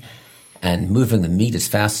making, and moving the meat as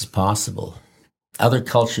fast as possible. Other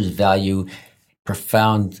cultures value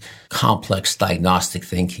profound, complex diagnostic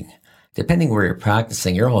thinking. Depending where you're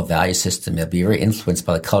practicing, your whole value system will be very influenced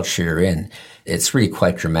by the culture you're in. It's really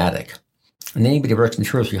quite dramatic. And anybody who works in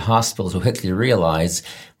 2 or 3 hospitals will quickly realize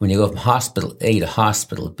when you go from hospital A to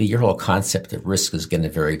hospital B, your whole concept of risk is going to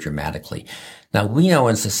vary dramatically. Now, we know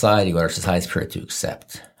in society what our society is prepared to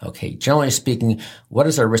accept. Okay, generally speaking, what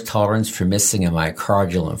is our risk tolerance for missing a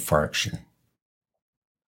myocardial infarction?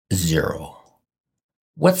 0.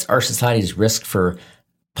 What's our society's risk for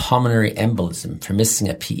pulmonary embolism, for missing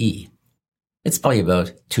a PE? It's probably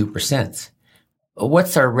about 2%.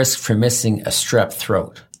 What's our risk for missing a strep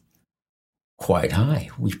throat? Quite high.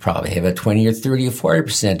 We probably have a 20 or 30 or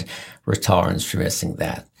 40% risk tolerance for missing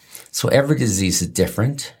that. So every disease is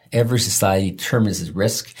different. Every society determines its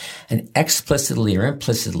risk, and explicitly or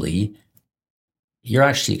implicitly, you're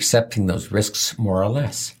actually accepting those risks more or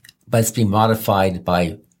less. But it's being modified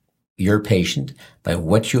by your patient, by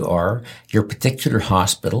what you are, your particular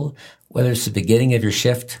hospital, whether it's the beginning of your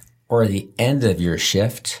shift or the end of your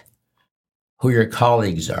shift, who your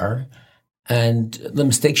colleagues are, and the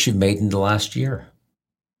mistakes you've made in the last year.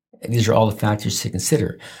 These are all the factors to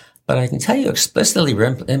consider. But I can tell you explicitly or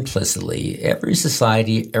implicitly, every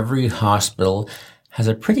society, every hospital has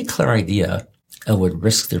a pretty clear idea of what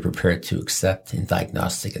risks they're prepared to accept in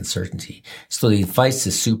diagnostic uncertainty. So the advice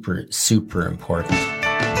is super, super important.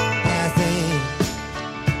 I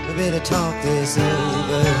think we better talk this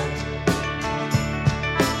over.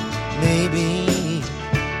 Maybe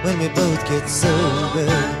when we both get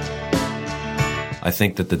sober. I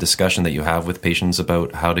think that the discussion that you have with patients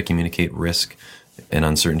about how to communicate risk and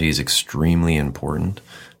uncertainty is extremely important.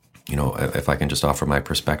 You know, if I can just offer my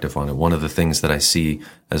perspective on it, one of the things that I see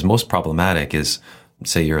as most problematic is,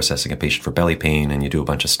 say you're assessing a patient for belly pain and you do a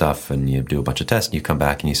bunch of stuff and you do a bunch of tests and you come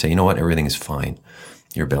back and you say, you know what, everything is fine.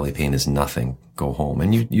 Your belly pain is nothing. Go home.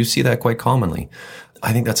 And you see that quite commonly.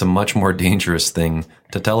 I think that's a much more dangerous thing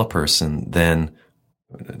to tell a person than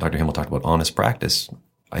Dr. Himmel talked about honest practice.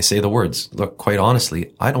 I say the words, look, quite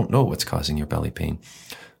honestly, I don't know what's causing your belly pain.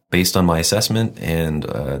 Based on my assessment and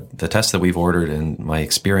the tests that we've ordered and my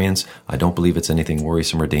experience, I don't believe it's anything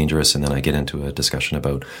worrisome or dangerous. And then I get into a discussion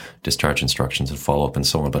about discharge instructions and follow-up and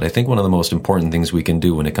so on. But I think one of the most important things we can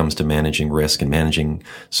do when it comes to managing risk and managing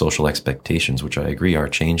social expectations, which I agree are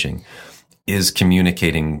changing, is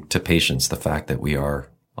communicating to patients the fact that we are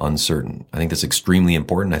uncertain. I think that's extremely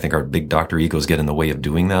important. I think our big doctor egos get in the way of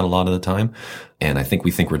doing that a lot of the time. And I think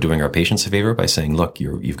we think we're doing our patients a favor by saying, look,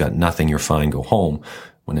 you've got nothing, you're fine, go home.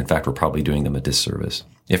 When in fact, we're probably doing them a disservice.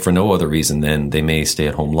 If for no other reason, then they may stay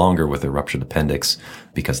at home longer with a ruptured appendix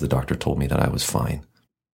because the doctor told me that I was fine.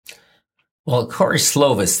 Well, Corey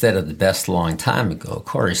Slovis said it the best a long time ago.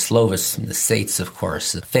 Corey Slovis from the States, of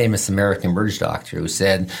course, a famous American emergency doctor who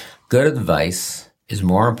said, good advice is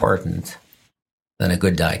more important than a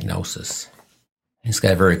good diagnosis. He's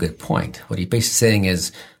got a very good point. What he's basically saying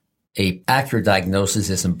is a accurate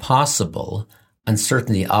diagnosis is impossible.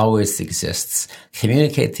 Uncertainty always exists.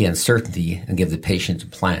 Communicate the uncertainty and give the patient a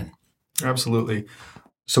plan. Absolutely.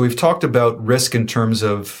 So we've talked about risk in terms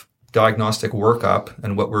of diagnostic workup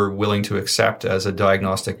and what we're willing to accept as a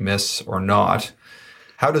diagnostic miss or not.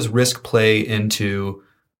 How does risk play into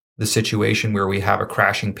the situation where we have a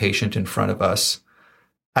crashing patient in front of us?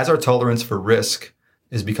 As our tolerance for risk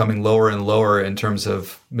is becoming lower and lower in terms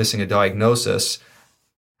of missing a diagnosis,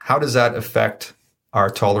 how does that affect our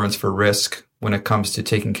tolerance for risk when it comes to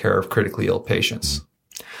taking care of critically ill patients?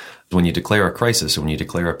 When you declare a crisis, or when you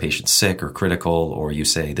declare a patient sick or critical, or you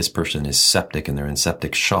say this person is septic and they're in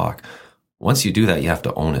septic shock, once you do that, you have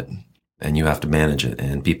to own it and you have to manage it.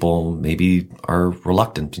 And people maybe are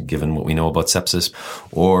reluctant given what we know about sepsis,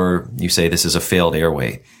 or you say this is a failed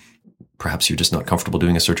airway. Perhaps you're just not comfortable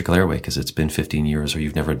doing a surgical airway because it's been 15 years or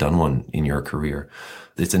you've never done one in your career.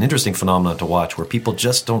 It's an interesting phenomenon to watch where people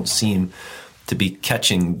just don't seem to be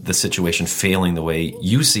catching the situation failing the way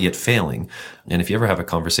you see it failing. And if you ever have a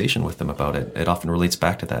conversation with them about it, it often relates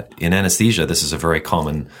back to that. In anesthesia, this is a very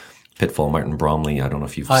common pitfall. Martin Bromley, I don't know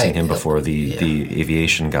if you've seen him before, the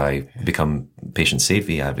aviation guy, become patient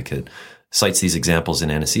safety advocate, cites these examples in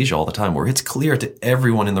anesthesia all the time where it's clear to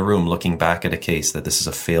everyone in the room looking back at a case that this is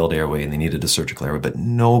a failed airway and they needed a surgical airway, but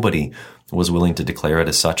nobody was willing to declare it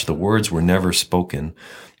as such. The words were never spoken.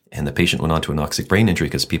 And the patient went on to anoxic brain injury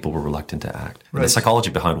because people were reluctant to act. Right. And the psychology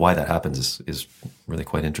behind why that happens is really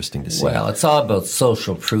quite interesting to see. Well, it's all about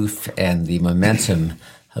social proof and the momentum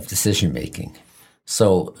of decision making.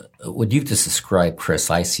 So what you've just described,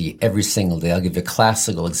 Chris, I see every single day. I'll give you a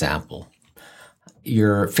classical example.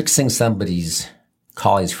 You're fixing somebody's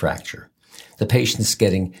Colles fracture. The patient's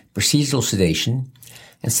getting procedural sedation,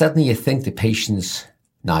 and suddenly you think the patient's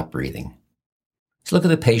not breathing. So look at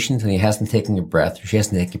the patient and he hasn't taken a breath, or she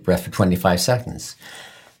hasn't taken a breath for 25 seconds.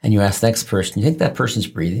 And you ask the next person, you think that person's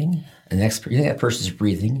breathing? And the next, you think that person's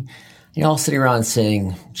breathing? And you're all sitting around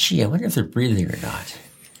saying, gee, I wonder if they're breathing or not.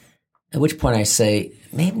 At which point I say,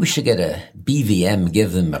 maybe we should get a BVM,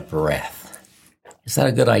 give them a breath. Is that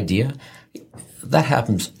a good idea? That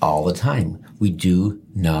happens all the time. We do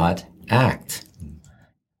not act.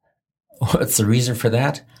 What's the reason for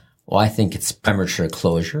that? Well, I think it's premature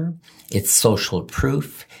closure, it's social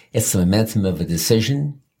proof, it's the momentum of a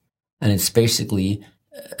decision, and it's basically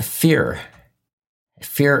fear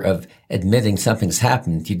of admitting something's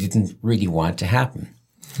happened you didn't really want to happen.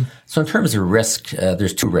 So in terms of risk,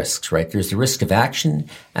 there's two risks, right? There's the risk of action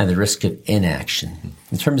and the risk of inaction.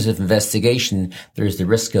 In terms of investigation, there's the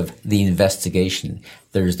risk of the investigation.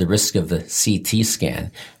 There's the risk of the CT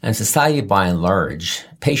scan. And society by and large,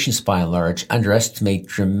 patients by and large, underestimate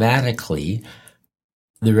dramatically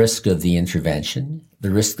the risk of the intervention,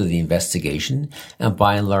 the risk of the investigation, and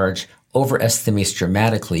by and large, overestimates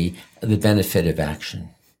dramatically the benefit of action.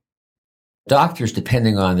 Doctors,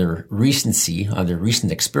 depending on their recency, on their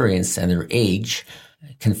recent experience and their age,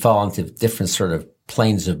 can fall into different sort of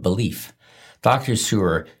planes of belief. Doctors who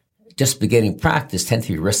are just beginning practice tend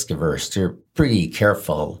to be risk averse. They're pretty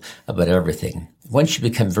careful about everything. Once you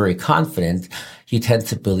become very confident, you tend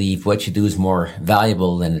to believe what you do is more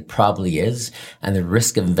valuable than it probably is, and the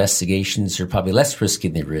risk of investigations are probably less risky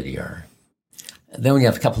than they really are. Then when you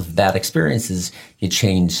have a couple of bad experiences, you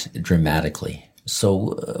change dramatically.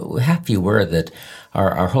 So we have to be aware that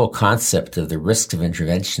our whole concept of the risk of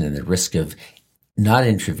intervention and the risk of not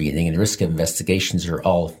intervening and the risk of investigations are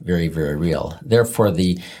all very, very real. Therefore,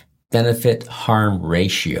 the benefit-harm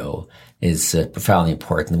ratio is profoundly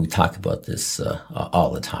important. We talk about this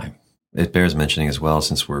all the time. It bears mentioning as well,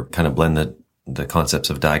 since we're kind of blend the concepts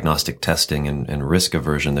of diagnostic testing and risk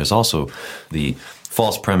aversion, there's also the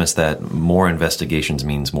false premise that more investigations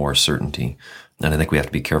means more certainty. And I think we have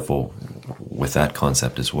to be careful with that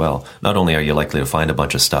concept as well. Not only are you likely to find a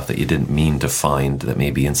bunch of stuff that you didn't mean to find that may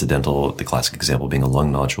be incidental, the classic example being a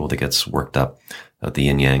lung nodule that gets worked up at the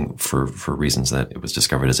yin-yang for reasons that it was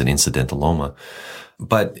discovered as an incidentaloma.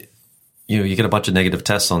 But you get a bunch of negative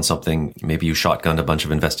tests on something. Maybe you shotgunned a bunch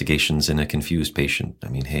of investigations in a confused patient. I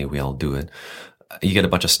mean, hey, we all do it. You get a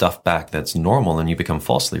bunch of stuff back that's normal and you become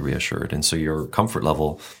falsely reassured. And so your comfort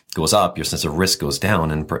level goes up, your sense of risk goes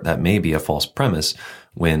down. And that may be a false premise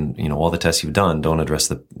when, all the tests you've done don't address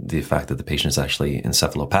the fact that the patient is actually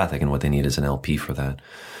encephalopathic and what they need is an LP for that.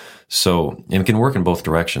 So it can work in both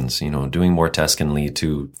directions. Doing more tests can lead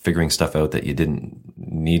to figuring stuff out that you didn't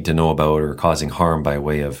need to know about or causing harm by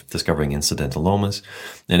way of discovering incidentalomas.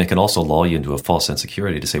 And it can also lull you into a false sense of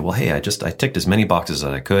security to say, well, hey, I ticked as many boxes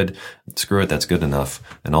as I could. Screw it. That's good enough.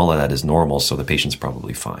 And all of that is normal. So the patient's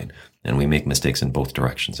probably fine. And we make mistakes in both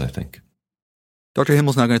directions, I think. Dr.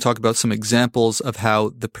 Himmel's now going to talk about some examples of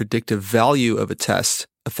how the predictive value of a test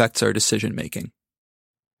affects our decision making.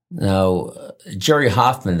 Now, Jerry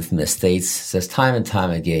Hoffman from the States says time and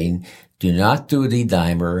time again, Do not do a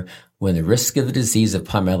D-dimer when the risk of the disease of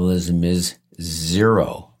polymerism is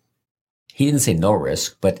 0. He didn't say no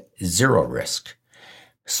risk, but 0 risk.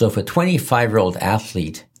 So if a 25-year-old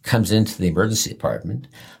athlete comes into the emergency department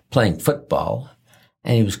playing football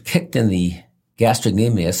and he was kicked in the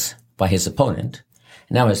gastrocnemius by his opponent,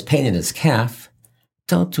 and now has pain in his calf,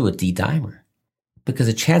 don't do a D-dimer, because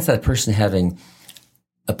the chance of that person having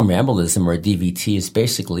a pulmonary embolism or a DVT is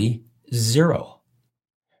basically 0.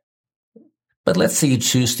 But let's say you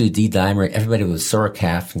choose to D-dimer everybody with a sore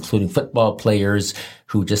calf, including football players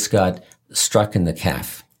who just got struck in the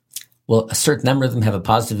calf. Will a certain number of them have a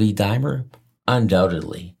positive D-dimer?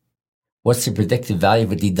 Undoubtedly. What's the predictive value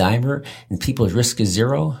of a D-dimer? And people's risk is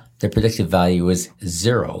 0. Their predictive value is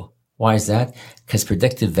 0. Why is that? Because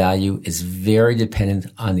predictive value is very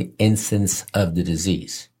dependent on the incidence of the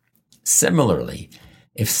disease. Similarly,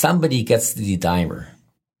 if somebody gets the D-dimer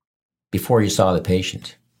before you saw the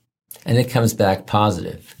patient and it comes back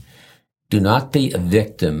positive, do not be a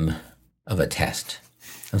victim of a test.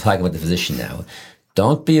 I'm talking about the physician now.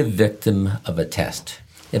 Don't be a victim of a test.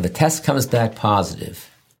 If a test comes back positive,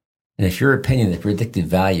 and if your opinion, the predictive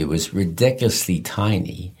value is ridiculously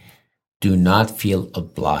tiny, do not feel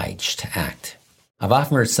obliged to act. I've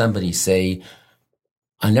often heard somebody say,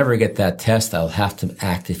 I'll never get that test, I'll have to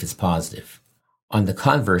act if it's positive. On the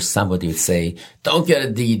converse, somebody would say, don't get a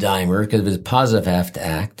D-dimer, because if it's positive, I have to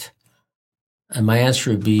act. And my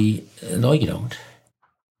answer would be, no, you don't.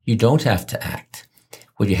 You don't have to act.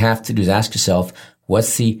 What you have to do is ask yourself,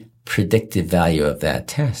 what's the predictive value of that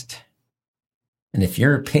test? And if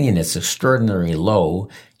your opinion is extraordinarily low,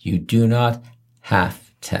 you do not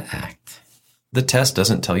have to act. The test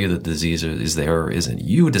doesn't tell you that the disease is there or isn't.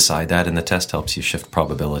 You decide that, and the test helps you shift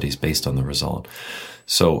probabilities based on the result.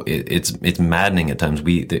 So it's maddening at times.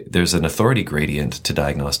 There's an authority gradient to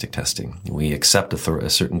diagnostic testing. We accept a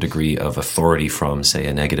certain degree of authority from, say,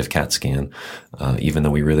 a negative CAT scan, even though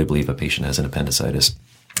we really believe a patient has an appendicitis.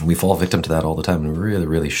 We fall victim to that all the time, and we really,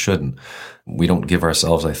 really shouldn't. We don't give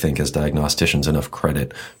ourselves, I think, as diagnosticians enough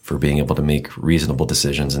credit for being able to make reasonable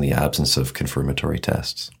decisions in the absence of confirmatory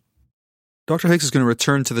tests. Dr. Hicks is going to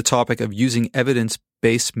return to the topic of using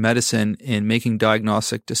evidence-based medicine in making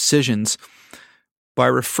diagnostic decisions by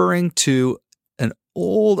referring to an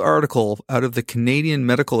old article out of the Canadian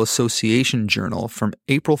Medical Association Journal from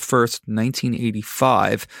April 1st,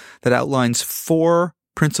 1985, that outlines 4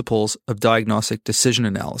 principles of diagnostic decision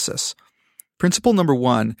analysis. Principle number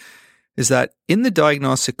 1 is that in the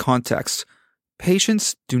diagnostic context,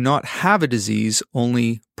 patients do not have a disease,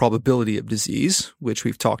 only probability of disease, which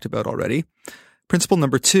we've talked about already. Principle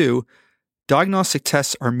number 2, diagnostic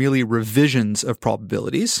tests are merely revisions of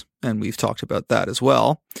probabilities, and we've talked about that as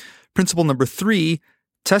well. Principle number 3,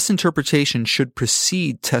 test interpretation should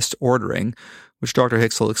precede test ordering, which Dr.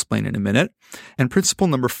 Hicks will explain in a minute. And principle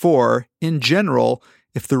number 4, in general,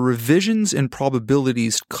 if the revisions in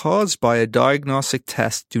probabilities caused by a diagnostic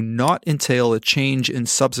test do not entail a change in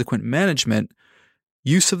subsequent management,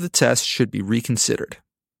 use of the test should be reconsidered.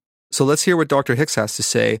 So let's hear what Dr. Hicks has to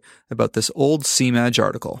say about this old CMAG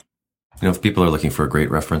article. You know, if people are looking for a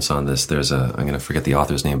great reference on this, I'm going to forget the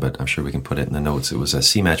author's name, but I'm sure we can put it in the notes. It was a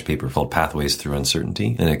CMAG paper called Pathways Through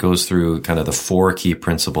Uncertainty, and it goes through kind of the 4 key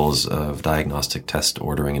principles of diagnostic test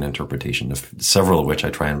ordering and interpretation, several of which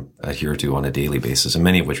I try and adhere to on a daily basis, and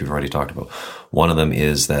many of which we've already talked about. One of them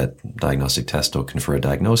is that diagnostic tests don't confer a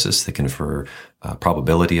diagnosis. They confer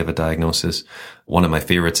probability of a diagnosis. One of my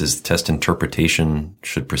favorites is test interpretation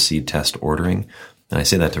should precede test ordering. And I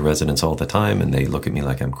say that to residents all the time, and they look at me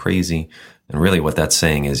like I'm crazy. And really what that's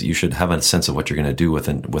saying is you should have a sense of what you're going to do with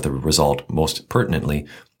a result, most pertinently,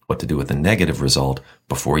 what to do with a negative result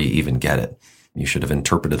before you even get it. You should have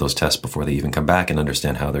interpreted those tests before they even come back and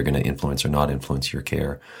understand how they're going to influence or not influence your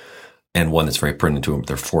care. And one that's very pertinent to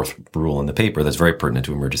their 4th rule in the paper that's very pertinent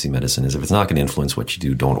to emergency medicine is if it's not going to influence what you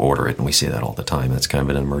do, don't order it. And we say that all the time. That's kind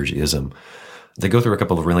of an emergencyism. They go through a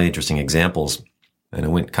couple of really interesting examples. And it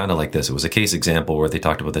went kind of like this. It was a case example where they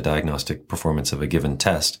talked about the diagnostic performance of a given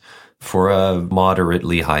test for a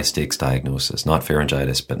moderately high stakes diagnosis, not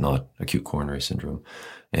pharyngitis, but not acute coronary syndrome.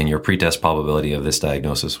 And your pretest probability of this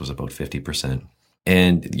diagnosis was about 50%.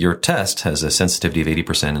 And your test has a sensitivity of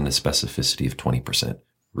 80% and a specificity of 20%.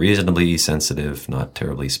 Reasonably sensitive, not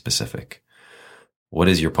terribly specific. What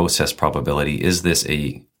is your post-test probability? Is this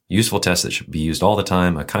a useful test that should be used all the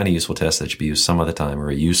time, a kind of useful test that should be used some of the time, or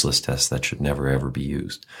a useless test that should never, ever be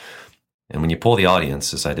used? And when you poll the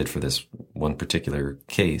audience, as I did for this one particular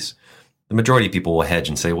case, the majority of people will hedge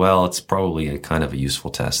and say, well, it's probably a kind of a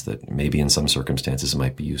useful test that maybe in some circumstances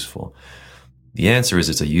might be useful. The answer is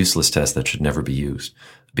it's a useless test that should never be used.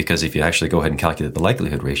 Because if you actually go ahead and calculate the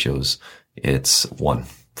likelihood ratios, it's 1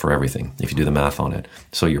 for everything if you do the math on it.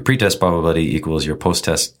 So your pretest probability equals your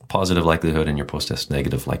post-test positive likelihood and your post-test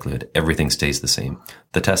negative likelihood. Everything stays the same.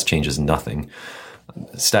 The test changes nothing.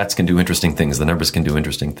 Stats can do interesting things. The numbers can do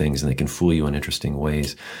interesting things, and they can fool you in interesting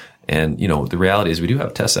ways. And, the reality is we do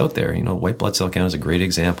have tests out there. White blood cell count is a great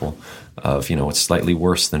example of, it's slightly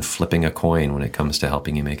worse than flipping a coin when it comes to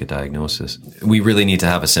helping you make a diagnosis. We really need to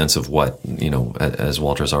have a sense of what, as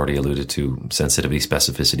Walter's already alluded to, sensitivity,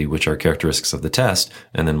 specificity, which are characteristics of the test,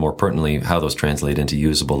 and then more pertinently, how those translate into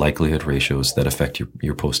usable likelihood ratios that affect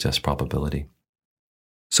your post-test probability.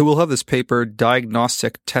 So we'll have this paper,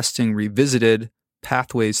 Diagnostic Testing Revisited,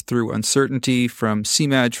 Pathways Through Uncertainty, from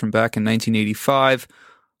CMAG from back in 1985,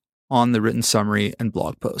 on the written summary and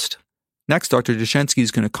blog post. Next, Dr. Dushenski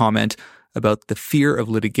is going to comment about the fear of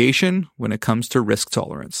litigation when it comes to risk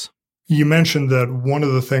tolerance. You mentioned that one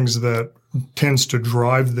of the things that tends to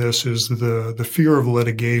drive this is the fear of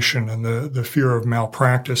litigation and the fear of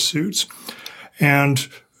malpractice suits. And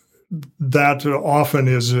that often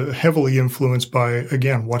is heavily influenced by,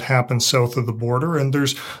 again, what happens south of the border. And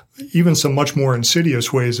there's even some much more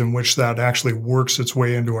insidious ways in which that actually works its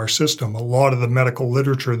way into our system. A lot of the medical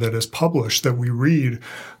literature that is published that we read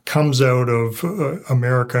comes out of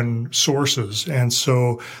American sources. And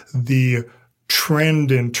so the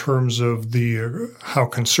trend in terms of how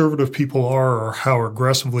conservative people are or how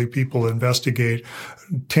aggressively people investigate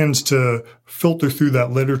tends to filter through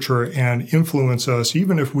that literature and influence us,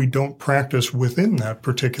 even if we don't practice within that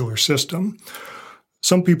particular system.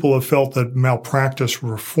 Some people have felt that malpractice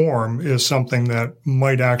reform is something that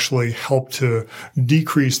might actually help to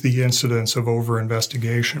decrease the incidence of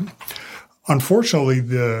over-investigation. Unfortunately,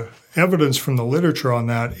 the evidence from the literature on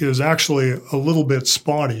that is actually a little bit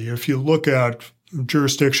spotty. If you look at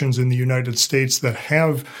jurisdictions in the United States that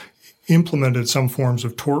have implemented some forms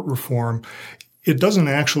of tort reform, it doesn't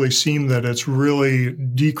actually seem that it's really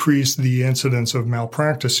decreased the incidence of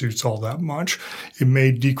malpractice suits all that much. It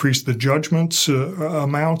may decrease the judgments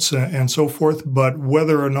amounts and so forth, but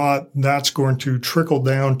whether or not that's going to trickle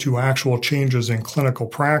down to actual changes in clinical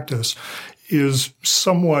practice is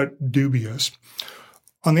somewhat dubious.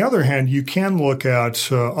 On the other hand, you can look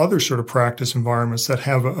at other sort of practice environments that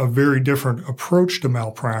have a very different approach to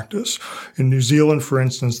malpractice. In New Zealand, for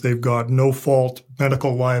instance, they've got no-fault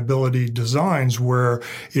medical liability designs where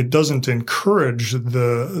it doesn't encourage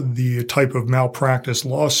the type of malpractice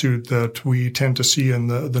lawsuit that we tend to see in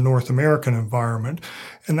the North American environment.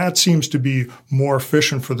 And that seems to be more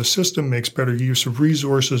efficient for the system, makes better use of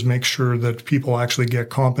resources, makes sure that people actually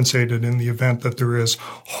get compensated in the event that there is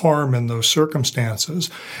harm in those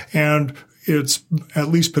circumstances. And it's at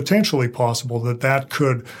least potentially possible that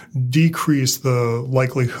could decrease the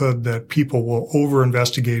likelihood that people will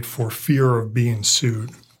over-investigate for fear of being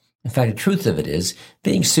sued. In fact, the truth of it is,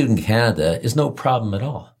 being sued in Canada is no problem at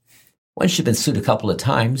all. Once you've been sued a couple of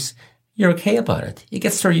times, you're okay about it. You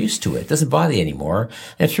get so used to it. It doesn't bother you anymore.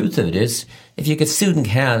 And the truth of it is, if you get sued in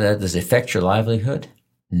Canada, does it affect your livelihood?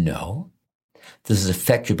 No. Does it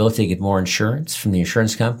affect your ability to get more insurance from the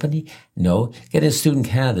insurance company? No. Getting sued in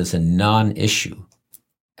Canada is a non-issue.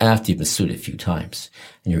 After you've been sued a few times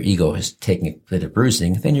and your ego has taken a bit of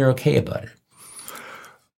bruising, then you're okay about it.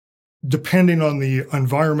 Depending on the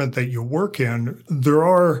environment that you work in, there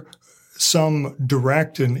are some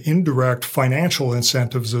direct and indirect financial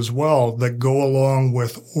incentives as well that go along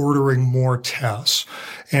with ordering more tests.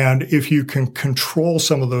 And if you can control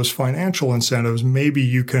some of those financial incentives, maybe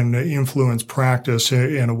you can influence practice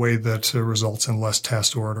in a way that results in less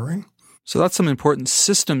test ordering. So that's some important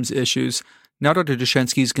systems issues. Now Dr.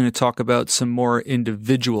 Dushenski is going to talk about some more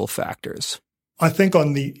individual factors. I think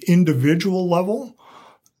on the individual level,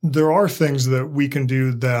 there are things that we can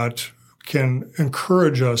do that can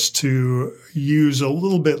encourage us to use a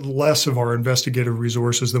little bit less of our investigative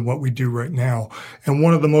resources than what we do right now. And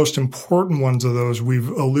one of the most important ones of those we've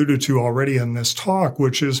alluded to already in this talk,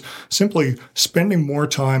 which is simply spending more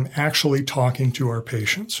time actually talking to our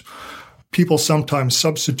patients. People sometimes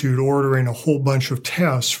substitute ordering a whole bunch of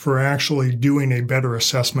tests for actually doing a better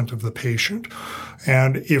assessment of the patient.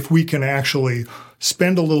 And if we can actually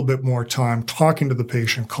spend a little bit more time talking to the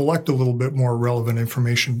patient, collect a little bit more relevant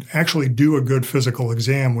information, actually do a good physical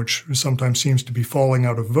exam, which sometimes seems to be falling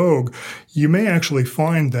out of vogue, you may actually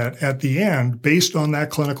find that at the end, based on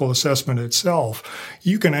that clinical assessment itself,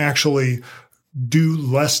 you can actually do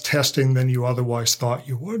less testing than you otherwise thought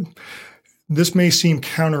you would. This may seem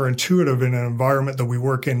counterintuitive in an environment that we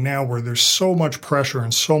work in now where there's so much pressure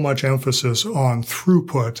and so much emphasis on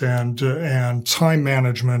throughput and time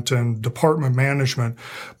management and department management.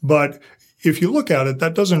 But if you look at it,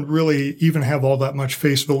 that doesn't really even have all that much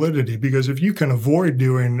face validity, because if you can avoid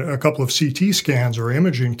doing a couple of CT scans or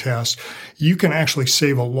imaging tests, you can actually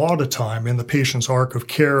save a lot of time in the patient's arc of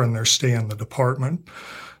care and their stay in the department.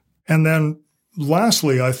 And then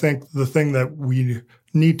lastly, I think the thing that we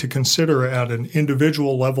need to consider at an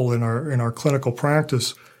individual level in our clinical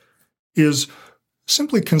practice is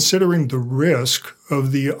simply considering the risk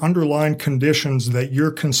of the underlying conditions that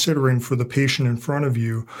you're considering for the patient in front of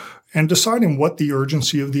you and deciding what the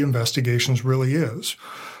urgency of the investigations really is.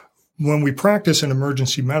 When we practice in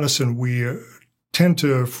emergency medicine, we tend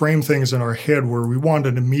to frame things in our head where we want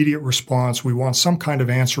an immediate response. We want some kind of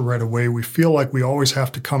answer right away. We feel like we always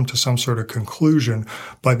have to come to some sort of conclusion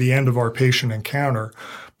by the end of our patient encounter.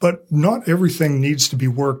 But not everything needs to be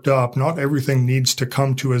worked up. Not everything needs to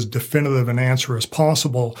come to as definitive an answer as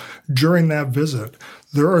possible during that visit.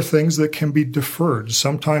 There are things that can be deferred.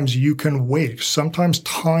 Sometimes you can wait. Sometimes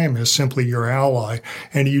time is simply your ally,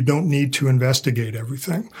 and you don't need to investigate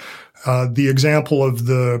everything. The example of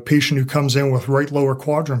the patient who comes in with right lower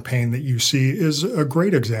quadrant pain that you see is a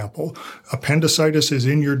great example. Appendicitis is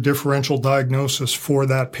in your differential diagnosis for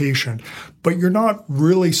that patient, but you're not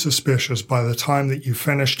really suspicious by the time that you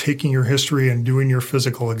finish taking your history and doing your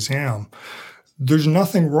physical exam. There's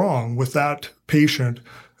nothing wrong with that patient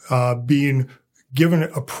being given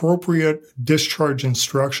appropriate discharge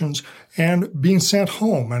instructions and being sent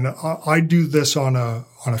home. And I do this on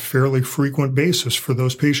a fairly frequent basis for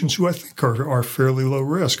those patients who I think are fairly low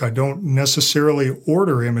risk. I don't necessarily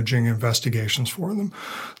order imaging investigations for them.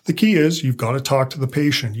 The key is you've got to talk to the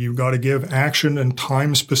patient. You've got to give action and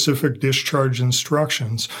time-specific discharge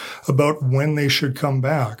instructions about when they should come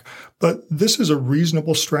back. But this is a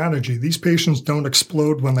reasonable strategy. These patients don't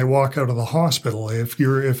explode when they walk out of the hospital. If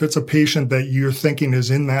it's a patient that you're thinking is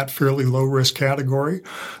in that fairly low risk category,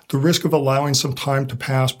 the risk of allowing some time to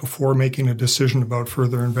pass before making a decision about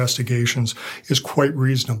further investigations is quite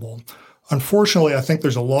reasonable. Unfortunately, I think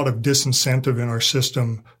there's a lot of disincentive in our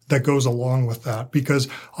system that goes along with that, because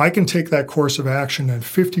I can take that course of action and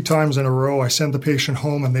 50 times in a row I send the patient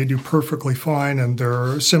home and they do perfectly fine and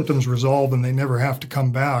their symptoms resolve and they never have to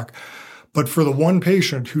come back. But for the one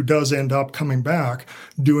patient who does end up coming back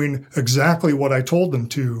doing exactly what I told them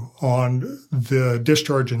to on the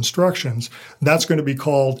discharge instructions, that's going to be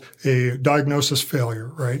called a diagnosis failure,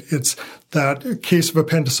 right? It's that case of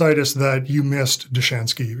appendicitis that you missed,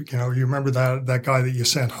 Dushenski. You remember that guy that you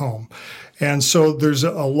sent home. And so there's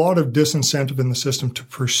a lot of disincentive in the system to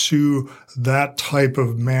pursue that type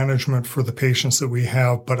of management for the patients that we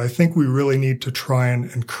have. But I think we really need to try and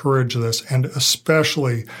encourage this, and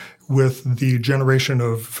especially with the generation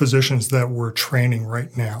of physicians that we're training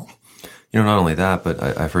right now. Not only that, but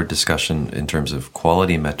I've heard discussion in terms of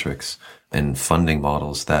quality metrics and funding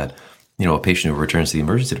models that, a patient who returns to the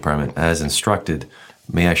emergency department as instructed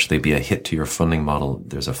may actually be a hit to your funding model.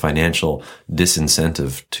 There's a financial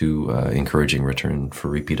disincentive to encouraging return for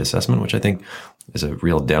repeat assessment, which I think is a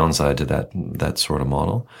real downside to that sort of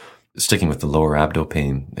model. Sticking with the lower abdo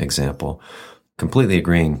pain example, completely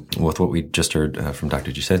agreeing with what we just heard from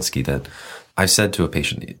Dr. Dushenski, that I've said to a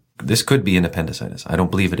patient, this could be an appendicitis. I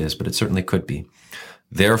don't believe it is, but it certainly could be.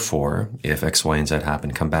 Therefore, if X, Y, and Z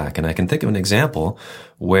happen, come back. And I can think of an example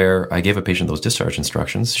where I gave a patient those discharge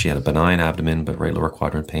instructions. She had a benign abdomen, but right lower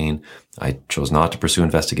quadrant pain. I chose not to pursue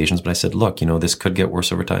investigations, but I said, look, this could get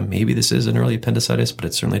worse over time. Maybe this is an early appendicitis, but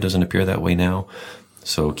it certainly doesn't appear that way now.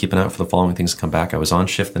 So keep an eye out for the following things to come back. I was on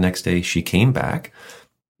shift the next day. She came back.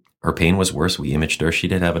 Her pain was worse. We imaged her. She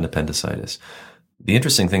did have an appendicitis. The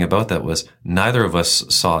interesting thing about that was neither of us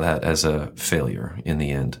saw that as a failure in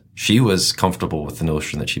the end. She was comfortable with the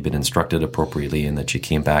notion that she'd been instructed appropriately and that she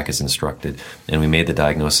came back as instructed. And we made the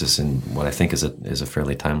diagnosis in what I think is a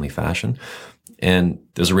fairly timely fashion. And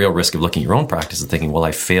there's a real risk of looking at your own practice and thinking, well,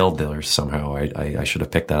 I failed there somehow. I should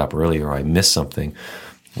have picked that up earlier, or I missed something.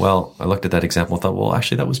 Well, I looked at that example and thought, well,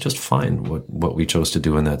 actually, that was just fine, what we chose to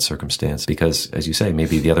do in that circumstance. Because, as you say,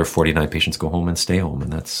 maybe the other 49 patients go home and stay home,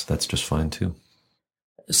 and that's just fine too.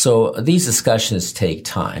 So these discussions take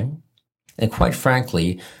time. And quite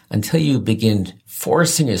frankly, until you begin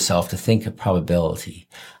forcing yourself to think of probability,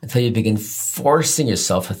 until you begin forcing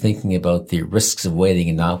yourself to thinking about the risks of waiting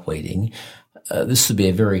and not waiting, this would be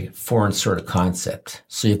a very foreign sort of concept.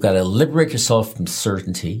 So you've got to liberate yourself from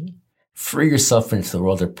certainty, free yourself into the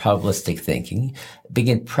world of probabilistic thinking,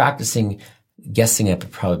 begin practicing guessing at the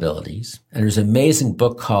probabilities. And there's an amazing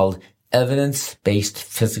book called Evidence-Based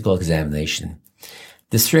Physical Examination.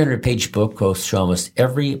 This 300-page book goes through almost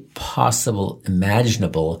every possible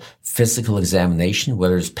imaginable physical examination,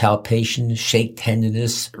 whether it's palpation, shake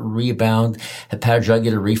tenderness, rebound,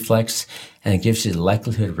 hepatojugular reflex, and it gives you the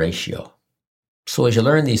likelihood ratio. So as you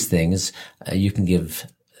learn these things, you can give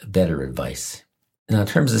better advice. Now, in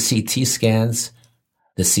terms of CT scans,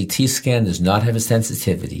 the CT scan does not have a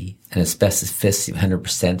sensitivity and a specificity of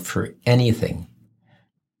 100% for anything.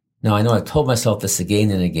 Now, I know I've told myself this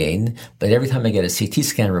again and again, but every time I get a CT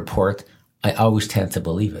scan report, I always tend to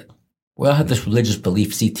believe it. We all have this religious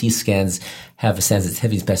belief CT scans have a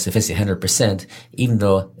sensitivity and specificity 100%, even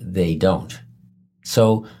though they don't.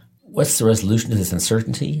 So what's the resolution to this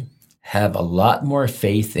uncertainty? Have a lot more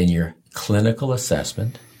faith in your clinical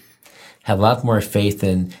assessment. Have a lot more faith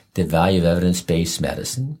in the value of evidence-based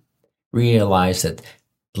medicine. Realize that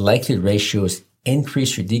likelihood ratios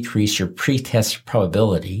increase or decrease your pretest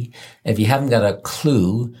probability. If you haven't got a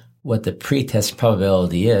clue what the pretest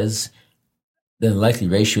probability is, then likely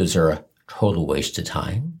ratios are a total waste of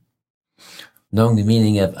time. Knowing the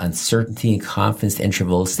meaning of uncertainty and confidence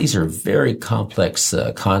intervals, these are very complex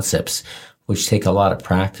concepts which take a lot of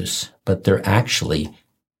practice, but they're actually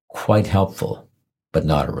quite helpful, but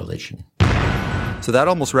not a religion. So that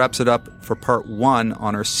almost wraps it up for part 1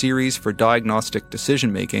 on our series for diagnostic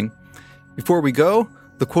decision making. Before we go,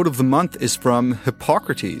 the quote of the month is from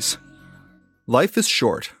Hippocrates. Life is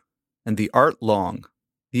short, and the art long.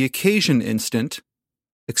 The occasion instant,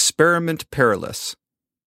 experiment perilous,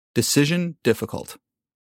 decision difficult.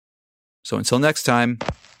 So until next time,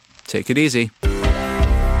 take it easy.